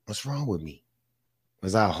 What's wrong with me?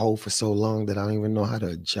 Was I a hoe for so long that I don't even know how to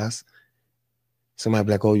adjust? Somebody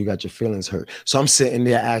be like, oh, you got your feelings hurt. So I'm sitting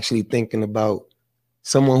there actually thinking about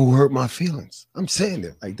someone who hurt my feelings. I'm sitting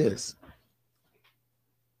there like this.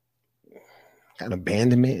 Got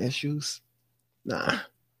abandonment issues? Nah.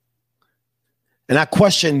 And I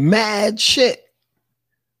question mad shit.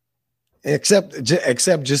 Except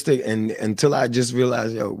just until I just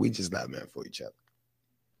realized, yo, we just not meant for each other.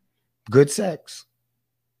 Good sex.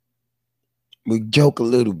 We joke a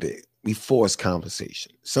little bit. We force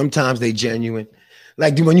conversation. Sometimes they genuine.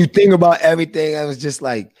 Like when you think about everything, I was just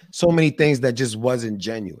like so many things that just wasn't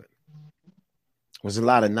genuine. There was a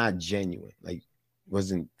lot of not genuine. Like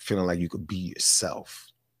wasn't feeling like you could be yourself.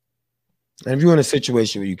 And if you're in a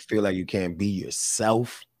situation where you feel like you can't be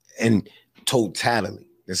yourself and totality,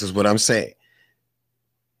 this is what I'm saying.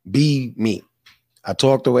 Be me. I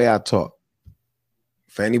talk the way I talk.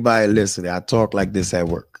 For anybody listening, I talk like this at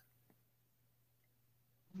work.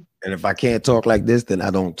 And if I can't talk like this, then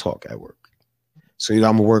I don't talk at work. So I'm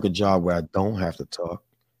gonna work a job where I don't have to talk.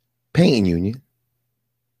 Painting union.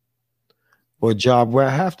 Or a job where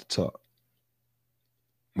I have to talk.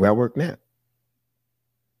 Where I work now.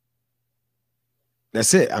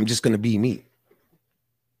 That's it. I'm just gonna be me.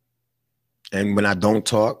 And when I don't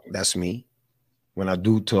talk, that's me. When I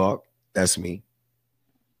do talk, that's me.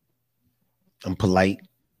 I'm polite.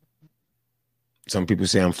 Some people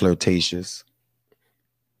say I'm flirtatious.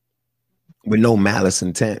 With no malice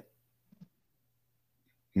intent.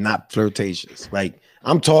 Not flirtatious. Like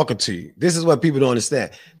I'm talking to you. This is what people don't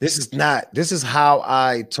understand. This is how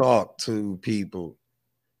I talk to people.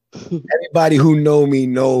 Everybody who know me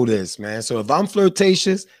know this, man. So if I'm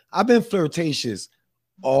flirtatious, I've been flirtatious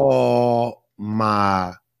all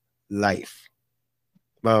my life.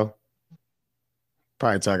 Well,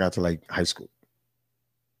 probably until I got to like high school.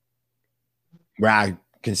 Where I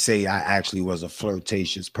can say I actually was a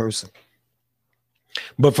flirtatious person.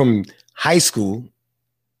 But from high school,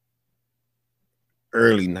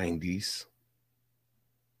 early 90s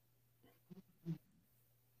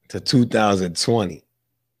to 2020,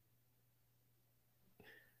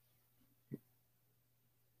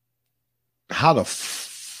 how the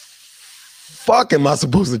fuck am I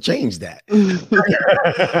supposed to change that?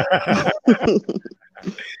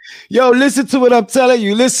 Yo, listen to what I'm telling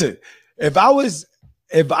you. Listen, if I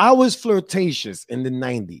was flirtatious in the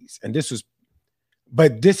 90s, and this is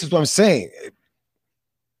what I'm saying,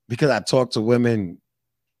 because I talk to women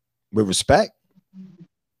with respect,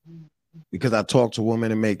 because I talk to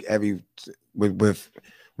women and make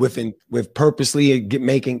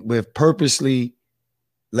purposely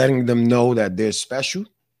letting them know that they're special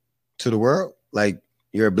to the world, like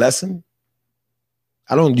you're a blessing.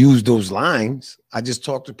 I don't use those lines. I just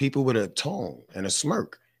talk to people with a tone and a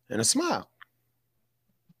smirk and a smile.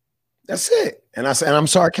 That's it. And I'm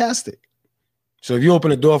sarcastic. So if you open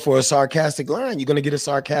the door for a sarcastic line, you're gonna get a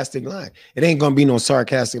sarcastic line. It ain't gonna be no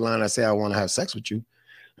sarcastic line. I say I want to have sex with you.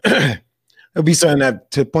 It'll be something that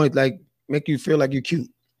to point like make you feel like you're cute.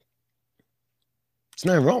 There's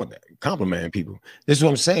nothing wrong with that. Complimenting people. This is what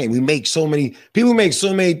I'm saying. People make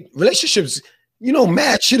so many relationships. You know,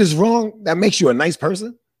 mad shit is wrong. That makes you a nice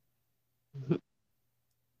person.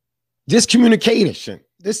 Just communication.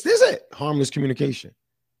 This is it. Harmless communication.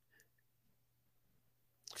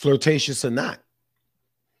 Flirtatious or not.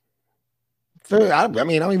 I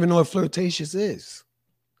mean, I don't even know what flirtatious is.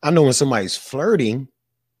 I know when somebody's flirting.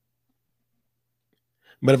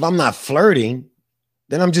 But if I'm not flirting,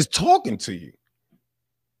 then I'm just talking to you.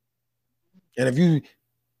 And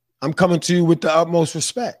I'm coming to you with the utmost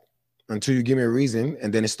respect until you give me a reason,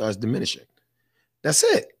 and then it starts diminishing. That's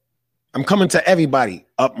it. I'm coming to everybody,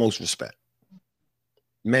 utmost respect.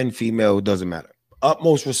 Men, female, it doesn't matter.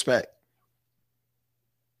 Utmost respect.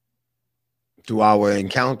 Through our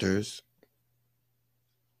encounters,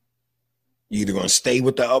 you're either going to stay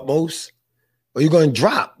with the utmost or you're going to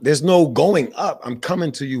drop. There's no going up. I'm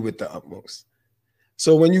coming to you with the utmost.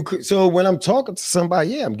 So when I'm talking to somebody,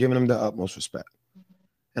 yeah, I'm giving them the utmost respect.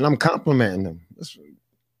 And I'm complimenting them.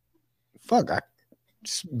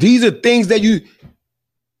 These are things that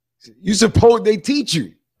you suppose they teach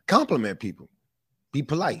you. Compliment people. Be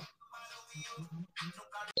polite.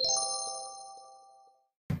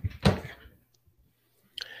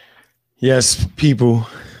 Yes, people,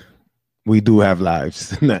 we do have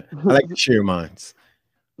lives. I like to share minds.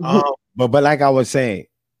 But like I was saying,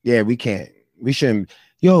 yeah, we can't. We shouldn't.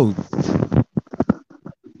 Yo,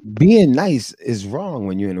 being nice is wrong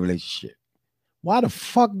when you're in a relationship. Why the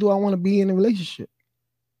fuck do I want to be in a relationship?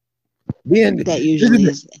 That usually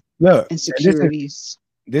is insecurities.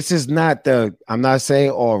 This is not I'm not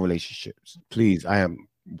saying all relationships. Please, I am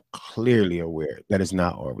clearly aware that it's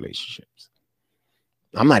not all relationships.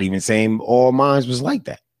 I'm not even saying all mine was like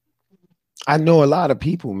that. I know a lot of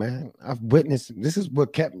people, man. I've witnessed. This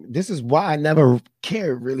is why I never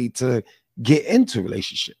cared really to get into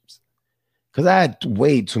relationships. Because I had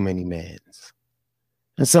way too many mans.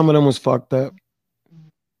 And some of them was fucked up.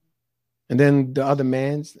 And then the other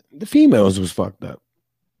mans, the females was fucked up.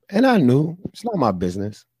 And I knew it's not my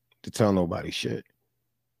business to tell nobody shit.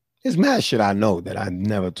 There's mad shit I know that I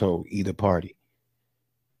never told either party.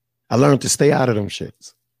 I learned to stay out of them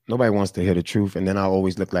shits. Nobody wants to hear the truth. And then I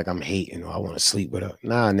always look like I'm hating or I want to sleep with her.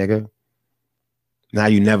 Nah, nigga. Now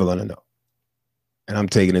you never gonna know. And I'm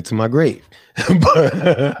taking it to my grave.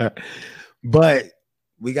 but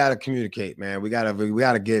we gotta communicate, man. We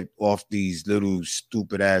gotta get off these little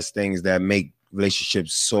stupid ass things that make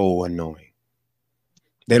relationships so annoying.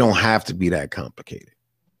 They don't have to be that complicated.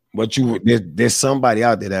 But there's somebody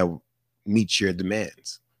out there that meets your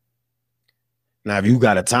demands. Now, if you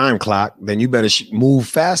got a time clock, then you better move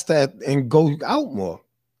faster and go out more.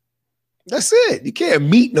 That's it. You can't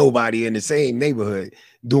meet nobody in the same neighborhood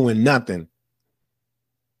doing nothing.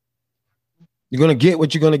 You're going to get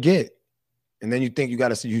what you're going to get. And then you think you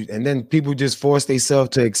got to, and then people just force themselves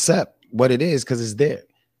to accept what it is because it's there.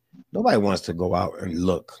 Nobody wants to go out and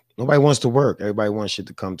look. Nobody wants to work. Everybody wants shit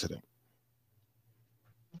to come to them.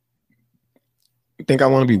 You think I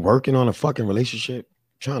want to be working on a fucking relationship?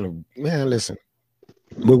 Man, listen.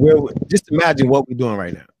 Just imagine what we're doing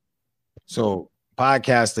right now. So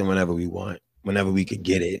podcasting whenever we want, whenever we could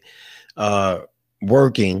get it,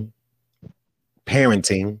 working,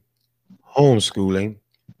 parenting, homeschooling,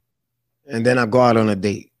 and then I go out on a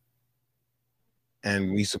date.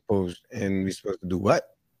 And we supposed to do what?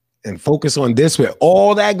 And focus on this with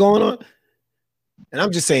all that going on. And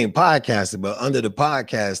I'm just saying podcasting, but under the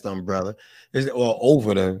podcast umbrella or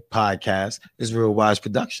over the podcast is Real Wise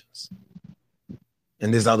Productions.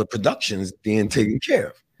 And there's other productions being taken care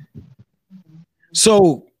of.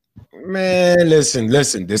 So, man, listen.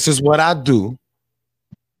 This is what I do.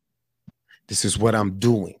 This is what I'm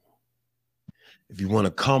doing. If you want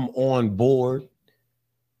to come on board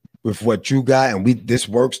with what you got and this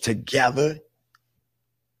works together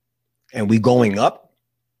and we going up,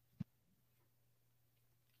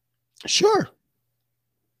 sure.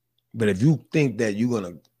 But if you think that you're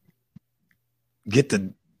going to get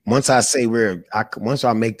once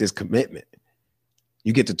I make this commitment,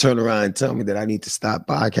 you get to turn around and tell me that I need to stop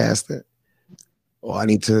podcasting or I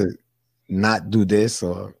need to not do this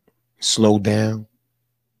or slow down.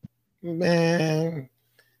 Man.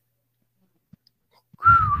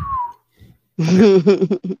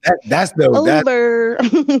 That's that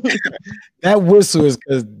whistle is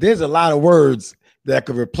because there's a lot of words that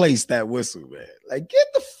could replace that whistle, man. Like, get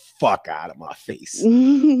the fuck out of my face.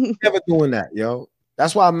 Never doing that, yo.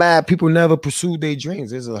 That's why I'm mad people never pursue their dreams.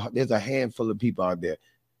 There's a handful of people out there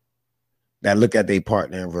that look at their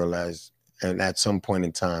partner and realize, and at some point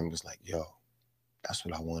in time was like, yo, that's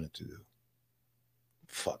what I wanted to do.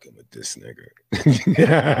 Fucking with this nigga.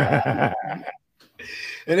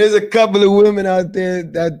 And there's a couple of women out there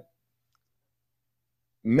that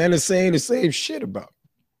men are saying the same shit about.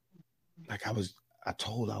 Like I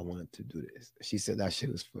told her I wanted to do this. She said that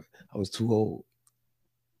shit was I was too old.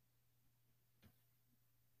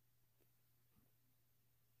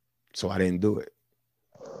 So I didn't do it.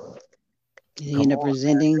 You end up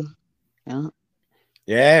resenting.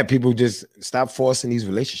 Yeah, people just stop forcing these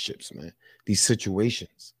relationships, man. These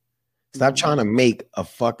situations. Stop trying to make a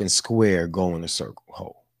fucking square go in a circle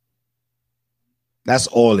hole. That's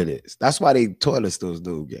all it is. That's why they taught us those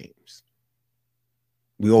little games.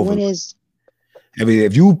 We over. I mean,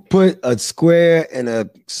 if you put a square in a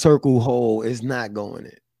circle hole, it's not going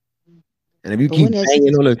in. And if you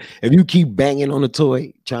keep banging on the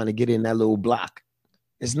toy, trying to get in that little block,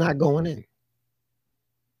 it's not going in.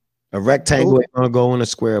 A rectangle ain't gonna go in a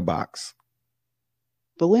square box.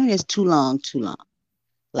 But when it's too long,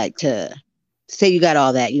 like to say you got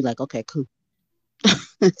all that, you're like, okay, cool.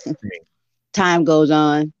 Time goes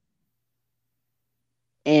on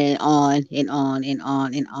and on and on and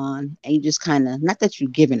on and on. And you just kind of, not that you're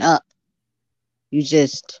giving up, you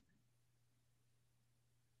just,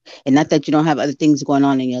 and not that you don't have other things going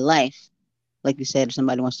on in your life. Like you said, if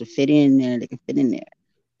somebody wants to fit in there, they can fit in there.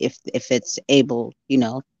 If it's able, you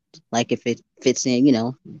know, like if it fits in, you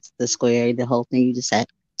know, the square, the whole thing you just said.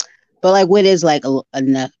 But like what is like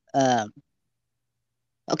enough,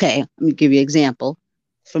 okay, let me give you an example.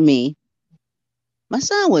 For me, my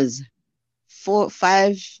son was 4,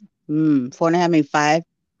 5, 4.5, maybe 5,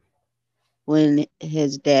 when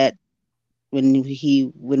his dad, when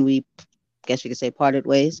we guess we could say parted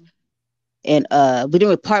ways. And we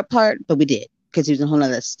didn't part, but we did, because he was in a whole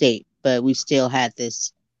other state. But we still had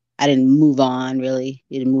this. I didn't move on, really.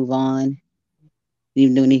 He didn't move on.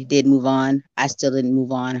 Even when he did move on, I still didn't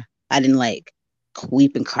move on. I didn't like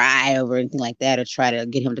weep and cry over anything like that or try to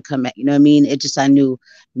get him to come back. You know what I mean? It just, I knew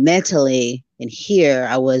mentally and here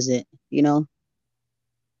I wasn't, you know.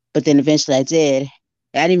 But then eventually I did.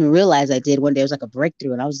 I didn't even realize I did. One day it was like a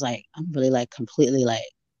breakthrough. And I was like, I'm really like completely like,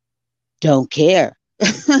 don't care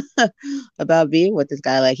about being with this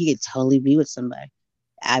guy. Like he could totally be with somebody.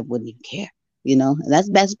 I wouldn't even care, you know. And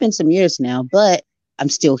that's been some years now, but I'm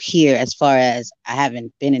still here as far as I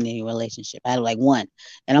haven't been in any relationship. I had like one,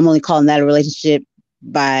 and I'm only calling that a relationship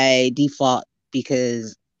by default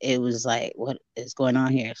because it was like, what is going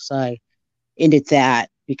on here? So I ended that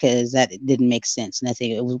because that didn't make sense. And I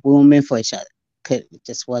think we were meant for each other. It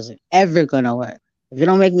just wasn't ever going to work. If it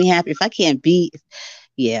don't make me happy, if I can't be,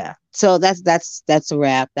 yeah. So that's a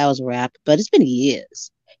wrap. That was a wrap. But it's been years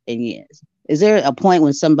and years. Is there a point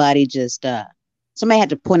when somebody just, somebody had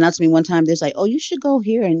to point out to me one time, there's like, oh, you should go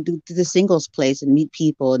here and do the singles place and meet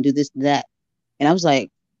people and do this and that. And I was like,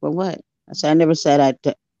 well, what? I said, I never said I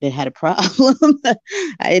had a problem.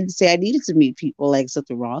 I didn't say I needed to meet people, like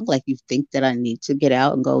something wrong. Like you think that I need to get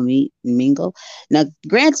out and go meet and mingle. Now,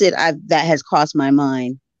 granted, that has crossed my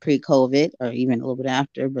mind pre-COVID or even a little bit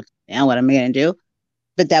after, but now what am I going to do?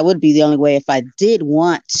 But that would be the only way if I did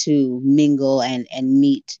want to mingle and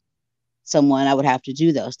meet someone, I would have to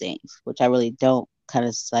do those things, which I really don't, kind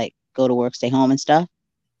of like go to work, stay home and stuff.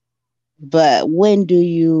 But when do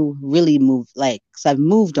you really move? Like, because I've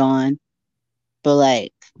moved on, but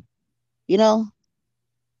like, you know,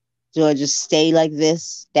 do I just stay like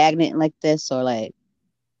this, stagnant like this? Or like,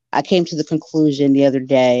 I came to the conclusion the other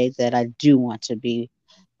day that I do want to be,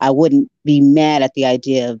 I wouldn't be mad at the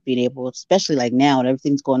idea of being able, especially like now and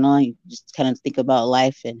everything's going on, you just kind of think about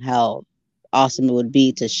life and how awesome it would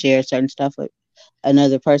be to share certain stuff with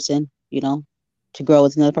another person, you know, to grow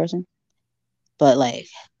with another person. But like,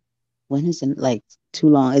 when is it like too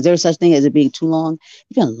long? Is there such thing as it being too long?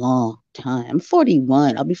 It's been a long time. I'm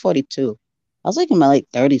 41. I'll be 42. I was like in my like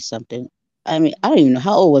 30 something. I mean, I don't even know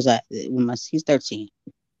how old was I when he's 13.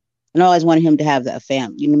 And I always wanted him to have a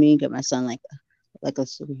family. You know what I mean? Get my son like a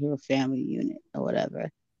superhero family unit or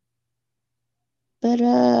whatever. But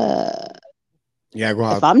yeah, go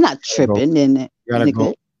out. If I'm not tripping, then you gotta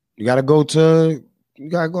go. You gotta go to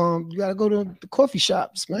the coffee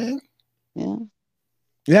shops, man. Yeah.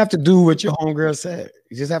 You have to do what your homegirl said.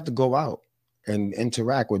 You just have to go out and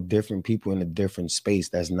interact with different people in a different space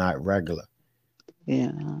that's not regular.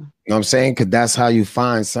 Yeah. You know what I'm saying? Because that's how you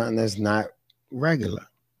find something that's not regular.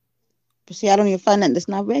 But see, I don't even find that that's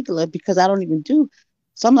not regular because I don't even do.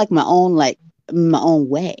 So I'm like my own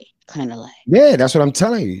way, kind of like. Yeah, that's what I'm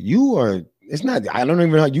telling you. You are. It's not. I don't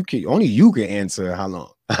even know how you can. Only you can answer how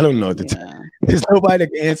long. I don't know at the time. There's nobody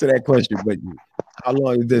that can answer that question but you. How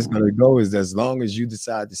long is this gonna go? Is as long as you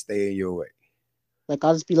decide to stay in your way. Like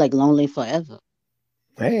I'll just be like lonely forever.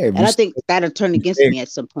 Hey, and I think that'll turn against me at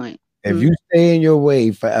some point. If you stay in your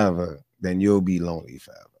way forever, then you'll be lonely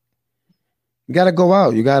forever. You gotta go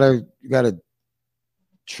out. You gotta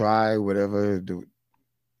try whatever.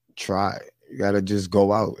 Try. You gotta just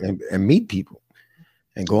go out and meet people,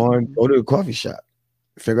 and go to the coffee shop.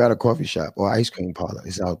 Figure out a coffee shop or ice cream parlor.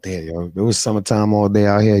 It's out there, yo. It was summertime all day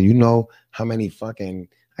out here. You know how many fucking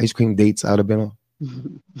ice cream dates I'd have been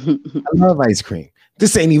on? I love ice cream.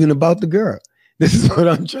 This ain't even about the girl. This is what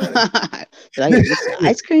I'm trying to Like, it's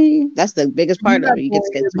ice cream. That's the biggest You're part of not it. You get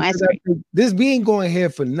going to here get some ice because I cream. think this being going here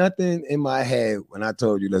for nothing in my head when I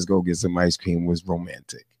told you let's go get some ice cream was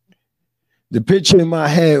romantic. The picture in my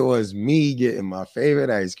head was me getting my favorite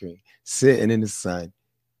ice cream, sitting in the sun,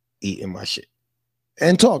 eating my shit,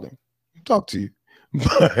 and talking. Talk to you.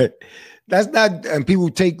 But that's not, and people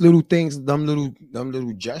take little things, them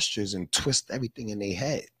little gestures and twist everything in their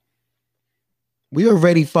head. We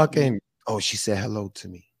already fucking, oh, she said hello to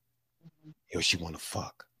me. Yo, she wanna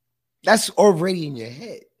fuck. That's already in your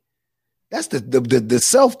head. That's the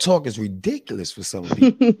self-talk is ridiculous for some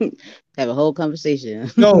people. Have a whole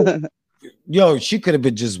conversation. Yo, she could have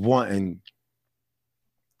been just wanting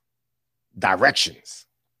directions.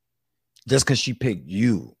 Just because she picked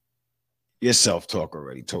you, your self-talk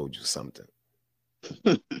already told you something.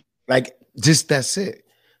 Like, just that's it.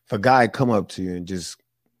 If a guy come up to you and just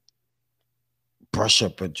brush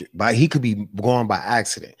up, but he could be going by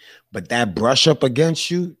accident, but that brush up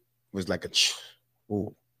against you was like a,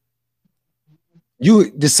 ooh.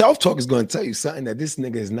 The self-talk is going to tell you something that this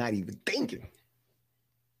nigga is not even thinking.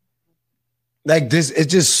 Like this,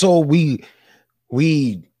 it's just so we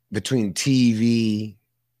between TV,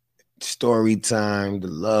 story time, the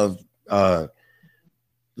love,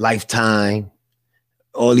 Lifetime,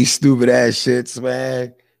 all these stupid ass shits,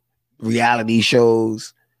 man, reality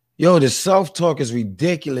shows. Yo, the self-talk is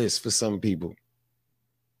ridiculous for some people.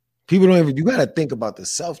 People don't even, you got to think about the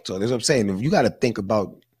self-talk. That's what I'm saying. If you got to think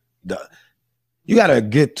about you got to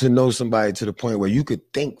get to know somebody to the point where you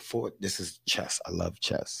could think for it. This is chess. I love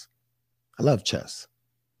chess. I love chess.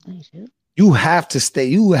 You have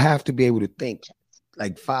to be able to think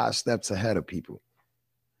like 5 steps ahead of people,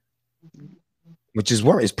 which is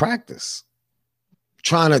work, is practice.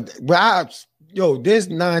 There's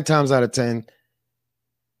 9 times out of 10,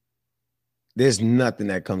 there's nothing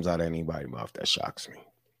that comes out of anybody's mouth that shocks me.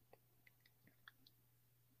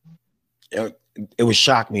 It would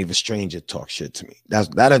shock me if a stranger talks shit to me.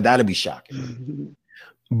 That'd be shocking.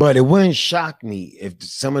 But it wouldn't shock me if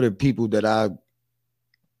some of the people that I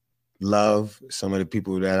love, some of the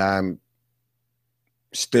people that I'm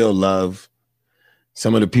still love,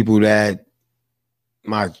 some of the people that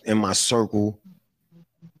in my circle,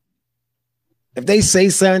 if they say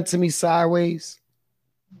something to me sideways,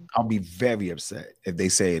 I'll be very upset if they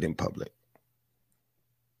say it in public.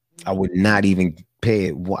 I would not even pay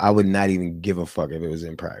it. I would not even give a fuck if it was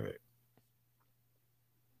in private.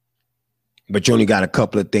 But you only got a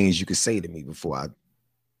couple of things you could say to me before I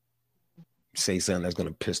say something that's going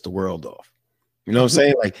to piss the world off. You know what I'm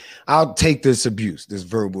saying? Like, I'll take this abuse, this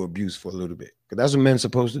verbal abuse for a little bit. Because that's what men's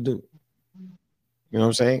supposed to do. You know what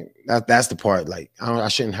I'm saying? That's the part. Like, I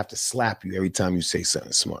shouldn't have to slap you every time you say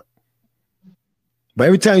something smart. But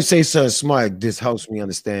every time you say something smart, this helps me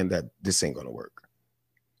understand that this ain't going to work.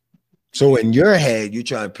 So in your head, you're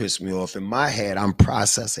trying to piss me off. In my head, I'm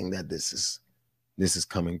processing that this is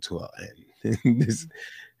coming to an end.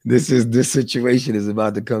 this situation is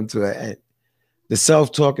about to come to an end. The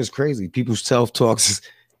self-talk is crazy. People's self-talk is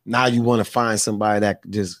now you want to find somebody that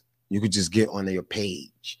you could just get on their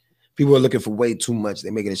page. People are looking for way too much.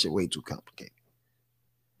 They're making this shit way too complicated.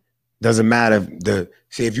 Doesn't matter.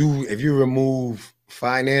 If you remove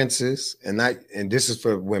finances, and this is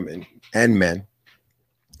for women and men.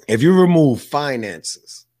 If you remove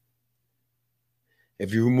finances,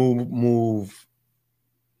 if you remove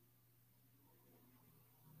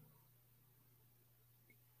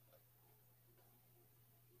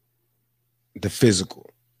the physical,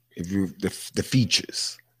 the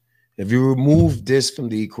features, if you remove this from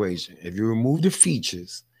the equation, if you remove the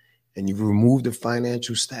features and you remove the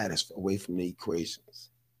financial status away from the equations,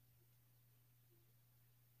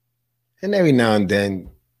 and every now and then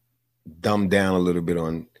dumb down a little bit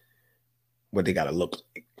on what they gotta look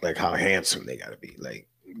like how handsome they gotta be, like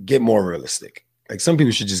get more realistic. Like some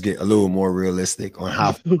people should just get a little more realistic on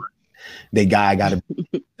how they guy gotta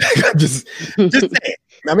be. just say,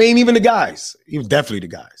 I mean, even the guys, definitely the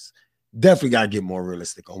guys, definitely gotta get more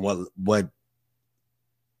realistic on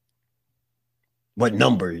what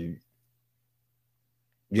number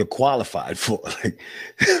you're qualified for, like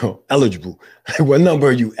eligible. What number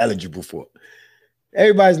are you eligible for?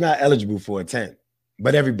 Everybody's not eligible for a 10,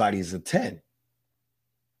 but everybody's a 10.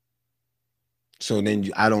 So then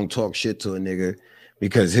I don't talk shit to a nigga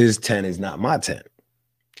because his 10 is not my 10,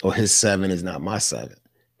 or his 7 is not my 7,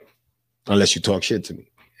 unless you talk shit to me.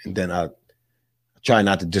 And then I try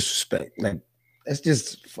not to disrespect. Like, that's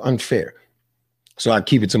just unfair. So I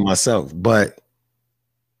keep it to myself. But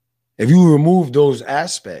if you remove those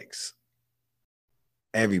aspects,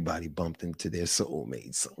 everybody bumped into their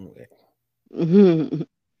soulmate somewhere.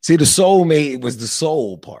 See, the soulmate was the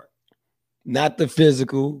soul part, not the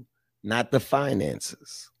physical, not the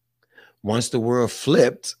finances. Once the world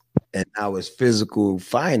flipped and now it's physical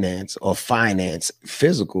finance or finance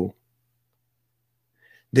physical,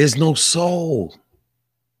 there's no soul.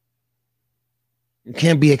 You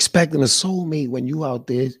can't be expecting a soulmate when you out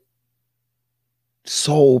there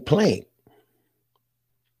soul playing.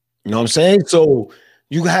 You know what I'm saying? So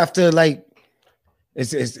you have to like,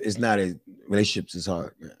 it's not a relationships is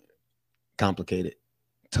hard, man. Complicated,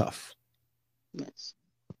 tough. Yes.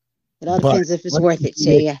 It all depends if it's worth it,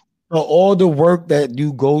 Shay. Yeah. So all the work that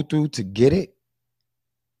you go through to get it,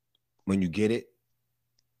 when you get it,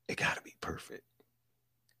 it gotta be perfect.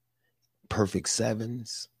 Perfect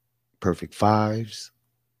sevens, perfect fives,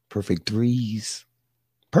 perfect threes,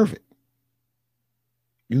 perfect.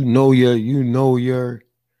 You know your lane.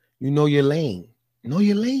 Know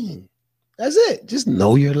your lane. That's it. Just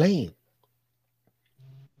know your lane.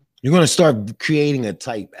 You're gonna start creating a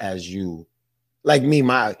type as you, like me.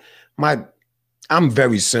 I'm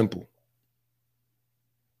very simple.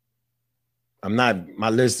 My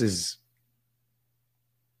list is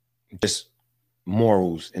just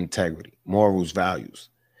morals, integrity, morals, values.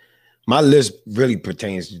 My list really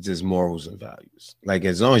pertains to just morals and values. Like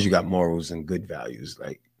as long as you got morals and good values,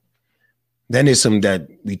 like then there's some that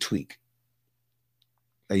we tweak.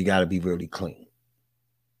 Like you gotta be really clean.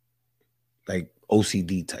 Like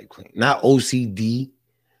OCD type clean. Not OCD,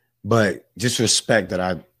 but just respect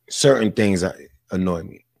that certain things annoy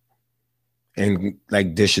me. And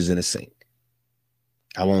like dishes in a sink.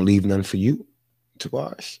 I won't leave none for you to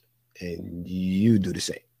wash. And you do the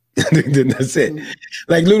same. That's it.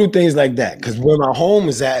 Like little things like that. Because where my home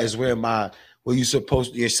is at is where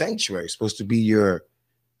your sanctuary is supposed to be you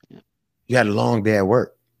had a long day at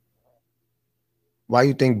work. Why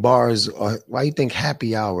you think why you think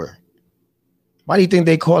happy hour? Why do you think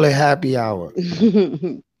they call it happy hour?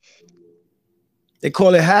 They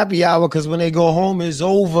call it happy hour because when they go home, it's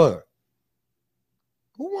over.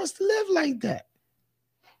 Who wants to live like that?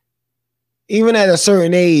 Even at a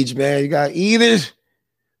certain age, man, you got either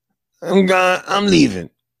I'm leaving.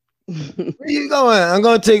 Where you going? I'm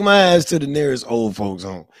gonna take my ass to the nearest old folks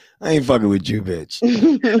home. I ain't fucking with you, bitch.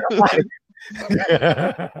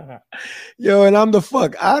 Yo, and I'm the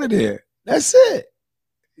fuck out of there. That's it.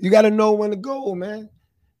 You got to know when to go, man.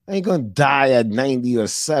 I ain't gonna die at 90 or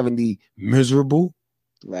 70 miserable.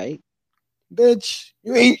 Right. Bitch,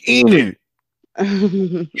 you ain't eating.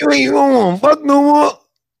 You ain't going fuck no more.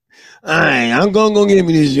 All right, I'm gonna go get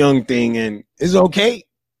me this young thing and it's okay.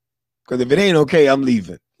 Because if it ain't okay, I'm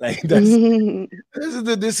leaving. Like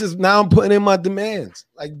this is now I'm putting in my demands.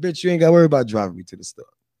 Like, bitch, you ain't gotta worry about driving me to the store.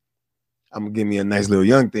 I'm gonna give me a nice little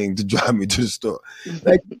young thing to drive me to the store.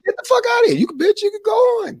 Like, get the fuck out of here. You can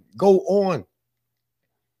go on.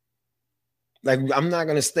 Like, I'm not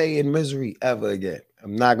gonna stay in misery ever again.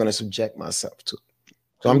 I'm not gonna subject myself to it.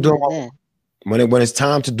 So I'm doing when it's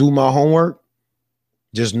time to do my homework,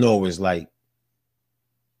 just know it's like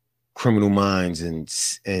Criminal Minds and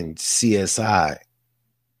CSI.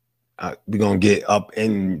 We're gonna get up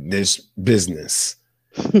in this business.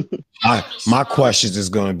 My questions is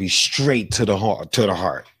gonna be straight to the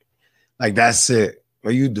heart. Like that's it.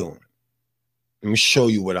 What are you doing? Let me show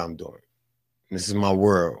you what I'm doing. This is my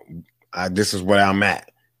world. This is where I'm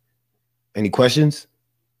at. Any questions?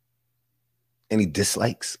 Any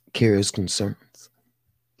dislikes, cares, concerns?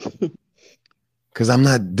 Because I'm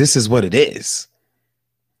not. This is what it is.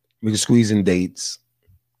 We can squeeze in dates,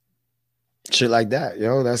 shit like that.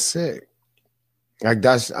 Yo, that's it. Like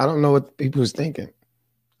I don't know what people is thinking.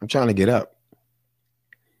 I'm trying to get up.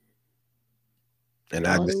 And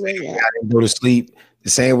I didn't go to sleep the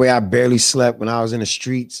same way I barely slept when I was in the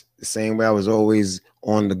streets, the same way I was always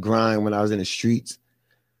on the grind when I was in the streets,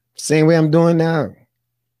 same way I'm doing now.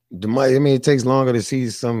 It takes longer to see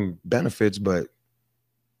some benefits, but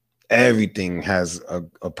everything has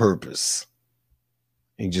a purpose.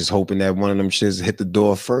 And just hoping that one of them shits hit the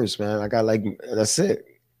door first, man. That's it.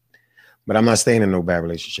 But I'm not staying in no bad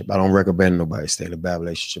relationship. I don't recommend nobody stay in a bad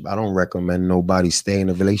relationship. I don't recommend nobody stay in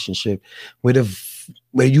a relationship where the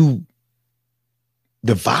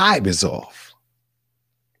vibe is off.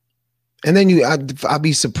 And then I'd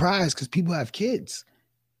be surprised because people have kids.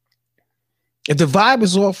 If the vibe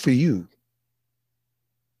is off for you,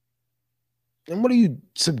 then what are you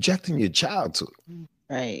subjecting your child to?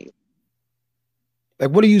 Right.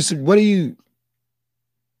 Like, what are you?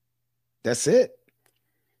 That's it.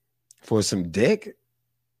 For some dick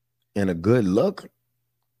and a good look,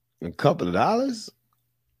 a couple of dollars.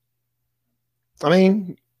 I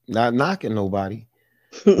mean, not knocking nobody.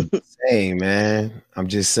 Saying, man, I'm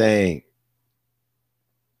just saying.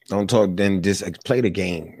 Don't talk, then just play the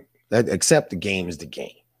game. Accept the game is the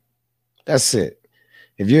game. That's it.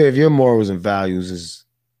 If your morals and values is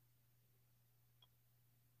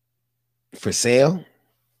for sale,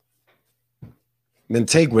 then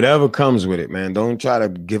take whatever comes with it, man. Don't try to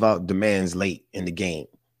give out demands late in the game.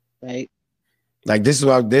 Right. Like this is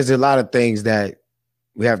why there's a lot of things that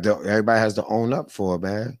everybody has to own up for,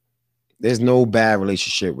 man. There's no bad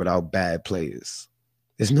relationship without bad players.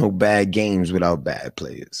 There's no bad games without bad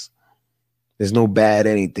players. There's no bad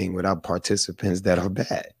anything without participants that are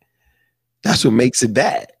bad. That's what makes it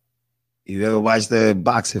bad. You ever watch the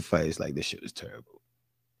boxing fights? Like, this shit was terrible.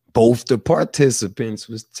 Both the participants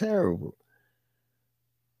was terrible.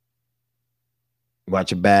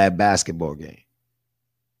 Watch a bad basketball game.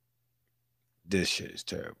 This shit is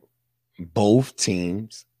terrible. Both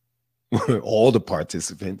teams, all the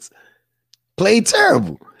participants, played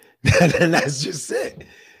terrible. And that's just it.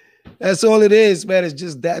 That's all it is, man. It's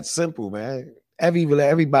just that simple, man.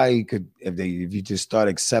 Everybody could, if you just start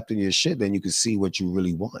accepting your shit, then you can see what you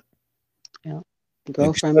really want. Yeah.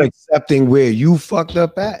 Go from accepting where you fucked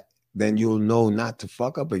up at, then you'll know not to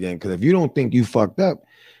fuck up again. Because if you don't think you fucked up,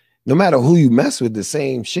 no matter who you mess with, the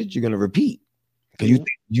same shit you're gonna repeat. Because you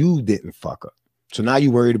think you didn't fuck up. So now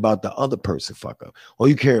you're worried about the other person fuck up. All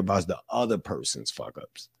you care about is the other person's fuck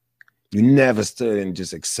ups. You never stood and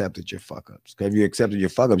just accepted your fuck ups. Because if you accepted your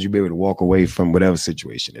fuck ups, you'll be able to walk away from whatever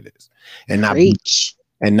situation it is, and not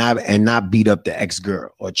beat up the ex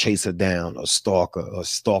girl or chase her down or stalk her or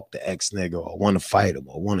stalk the ex nigga or want to fight him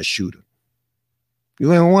or want to shoot him.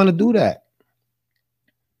 You don't want to do that.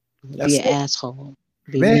 Be an asshole.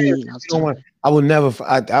 Be mean. I will never.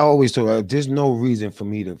 I always told her there's no reason for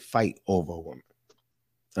me to fight over a woman.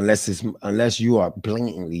 Unless you are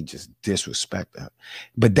blatantly just disrespect her.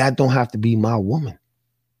 But that don't have to be my woman.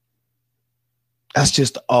 That's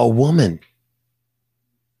just a woman.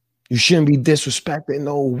 You shouldn't be disrespecting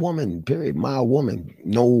no woman, period. My woman,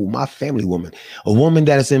 no, my family woman, a woman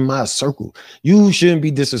that is in my circle. You shouldn't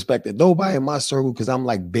be disrespecting nobody in my circle because I'm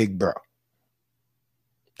like big bro.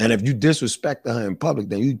 And if you disrespect her in public,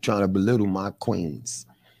 then you trying to belittle my queens.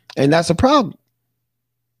 And that's a problem.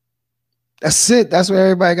 That's it. That's where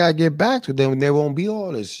everybody got to get back to them. There won't be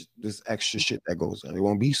all this extra shit that goes on. There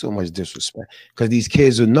won't be so much disrespect because these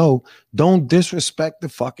kids will know, don't disrespect the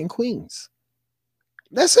fucking queens.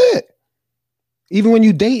 That's it. Even when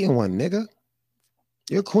you dating one, nigga,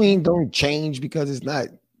 your queen don't change because it's not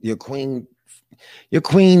your queen. Your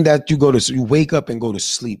queen that you wake up and go to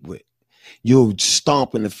sleep with. You'll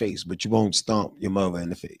stomp in the face, but you won't stomp your mother in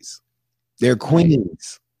the face. They're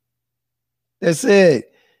queens. That's it.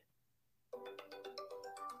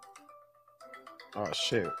 Oh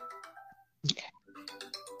shit.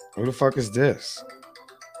 Who the fuck is this?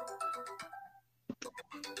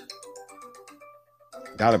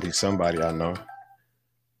 Gotta be somebody I know.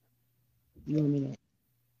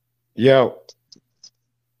 Yo.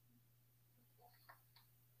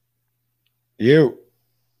 You.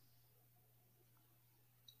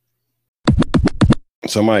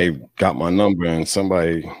 Somebody got my number and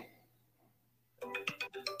somebody.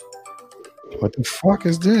 What the fuck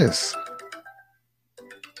is this?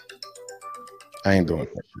 I ain't doing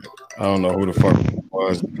that shit. I don't know who the fuck it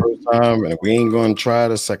was the first time, and we ain't gonna try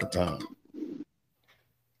the second time.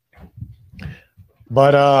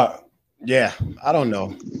 But yeah, I don't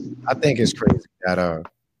know. I think it's crazy that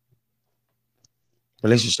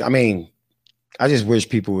relationship. I mean, I just wish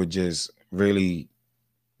people would just really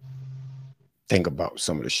think about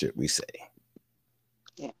some of the shit we say.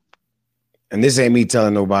 Yeah. And this ain't me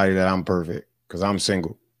telling nobody that I'm perfect, because I'm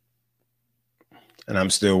single. And I'm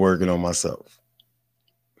still working on myself.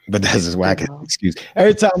 But that's just why I can excuse.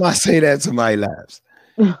 Every time I say that, somebody laughs.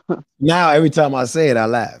 Now, every time I say it, I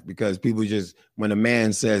laugh because people just, when a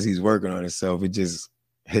man says he's working on himself, it just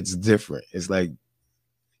hits different. It's like,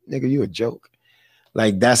 nigga, you a joke.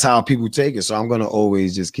 Like, that's how people take it. So I'm going to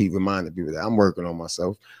always just keep reminding people that I'm working on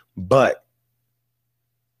myself, but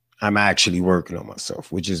I'm actually working on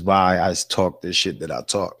myself, which is why I talk this shit that I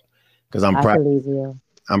talk. Because I'm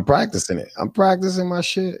practicing it. I'm practicing my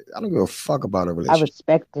shit. I don't give a fuck about a relationship. I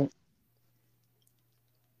respect it.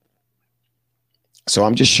 So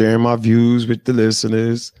I'm just sharing my views with the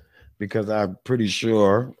listeners because I'm pretty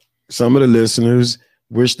sure some of the listeners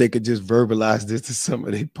wish they could just verbalize this to some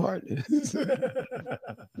of their partners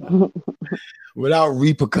without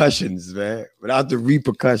repercussions, man. Without the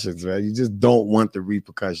repercussions, man. You just don't want the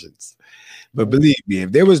repercussions. But believe me,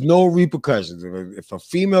 if there was no repercussions, if a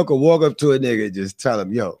female could walk up to a nigga and just tell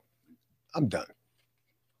him, yo, I'm done.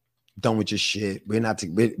 Done with your shit. We're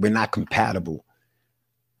not compatible.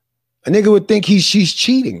 A nigga would think she's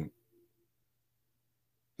cheating.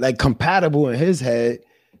 like compatible in his head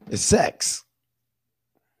is sex.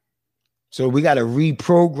 So we got to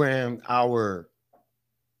reprogram our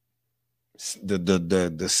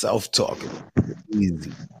the self-talk.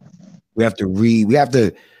 Easy. We have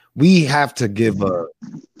to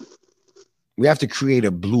create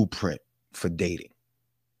a blueprint for dating.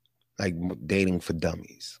 Like dating for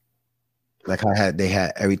dummies. Like they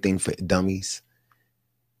had everything for dummies.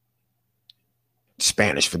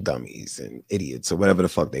 Spanish for dummies and idiots or whatever the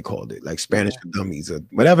fuck they called it. Like Spanish for dummies or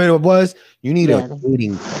whatever it was. You need a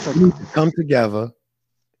dating. You need to come together.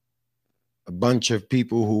 A bunch of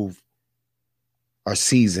people who are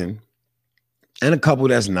seasoned and a couple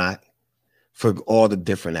that's not, for all the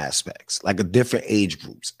different aspects, like a different age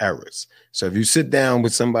groups, eras. So if you sit down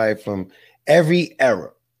with somebody from every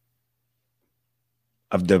era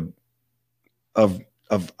of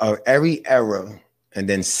every era, and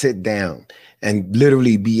then sit down and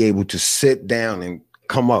literally be able to sit down and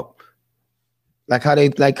come up like how they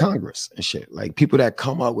like Congress and shit, like people that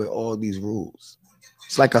come up with all these rules.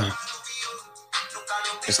 It's like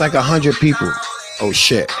 100 people. Oh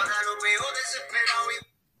shit.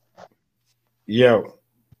 Yo.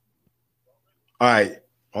 All right.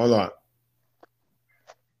 Hold on.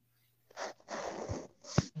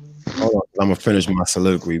 I'm gonna finish my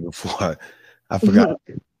soliloquy before I forgot.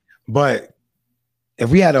 But if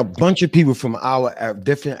we had a bunch of people from our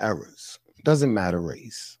different eras, doesn't matter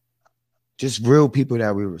race, just real people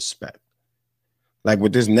that we respect, like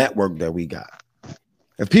with this network that we got.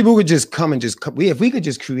 If people could just come and if we could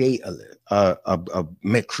just create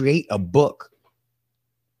create a book,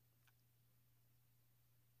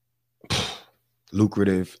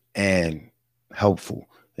 lucrative and helpful,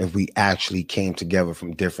 if we actually came together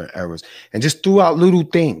from different eras and just threw out little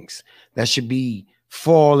things that should be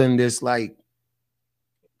fall in this, like,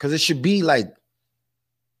 because it should be like,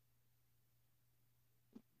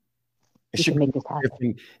 it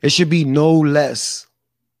should be no less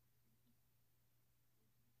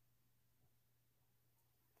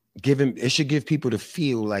given. It should give people to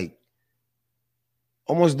feel like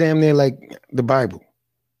almost damn near like the Bible.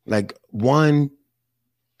 Like, one,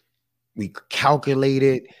 we calculate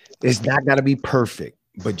it. It's not got to be perfect,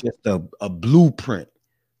 but just a blueprint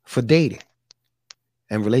for dating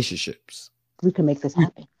and relationships. We can make this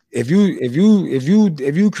happen. If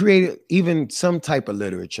you create even some type of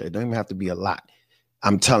literature, it don't even have to be a lot.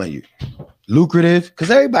 I'm telling you, lucrative,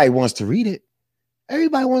 because everybody wants to read it.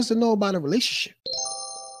 Everybody wants to know about a relationship.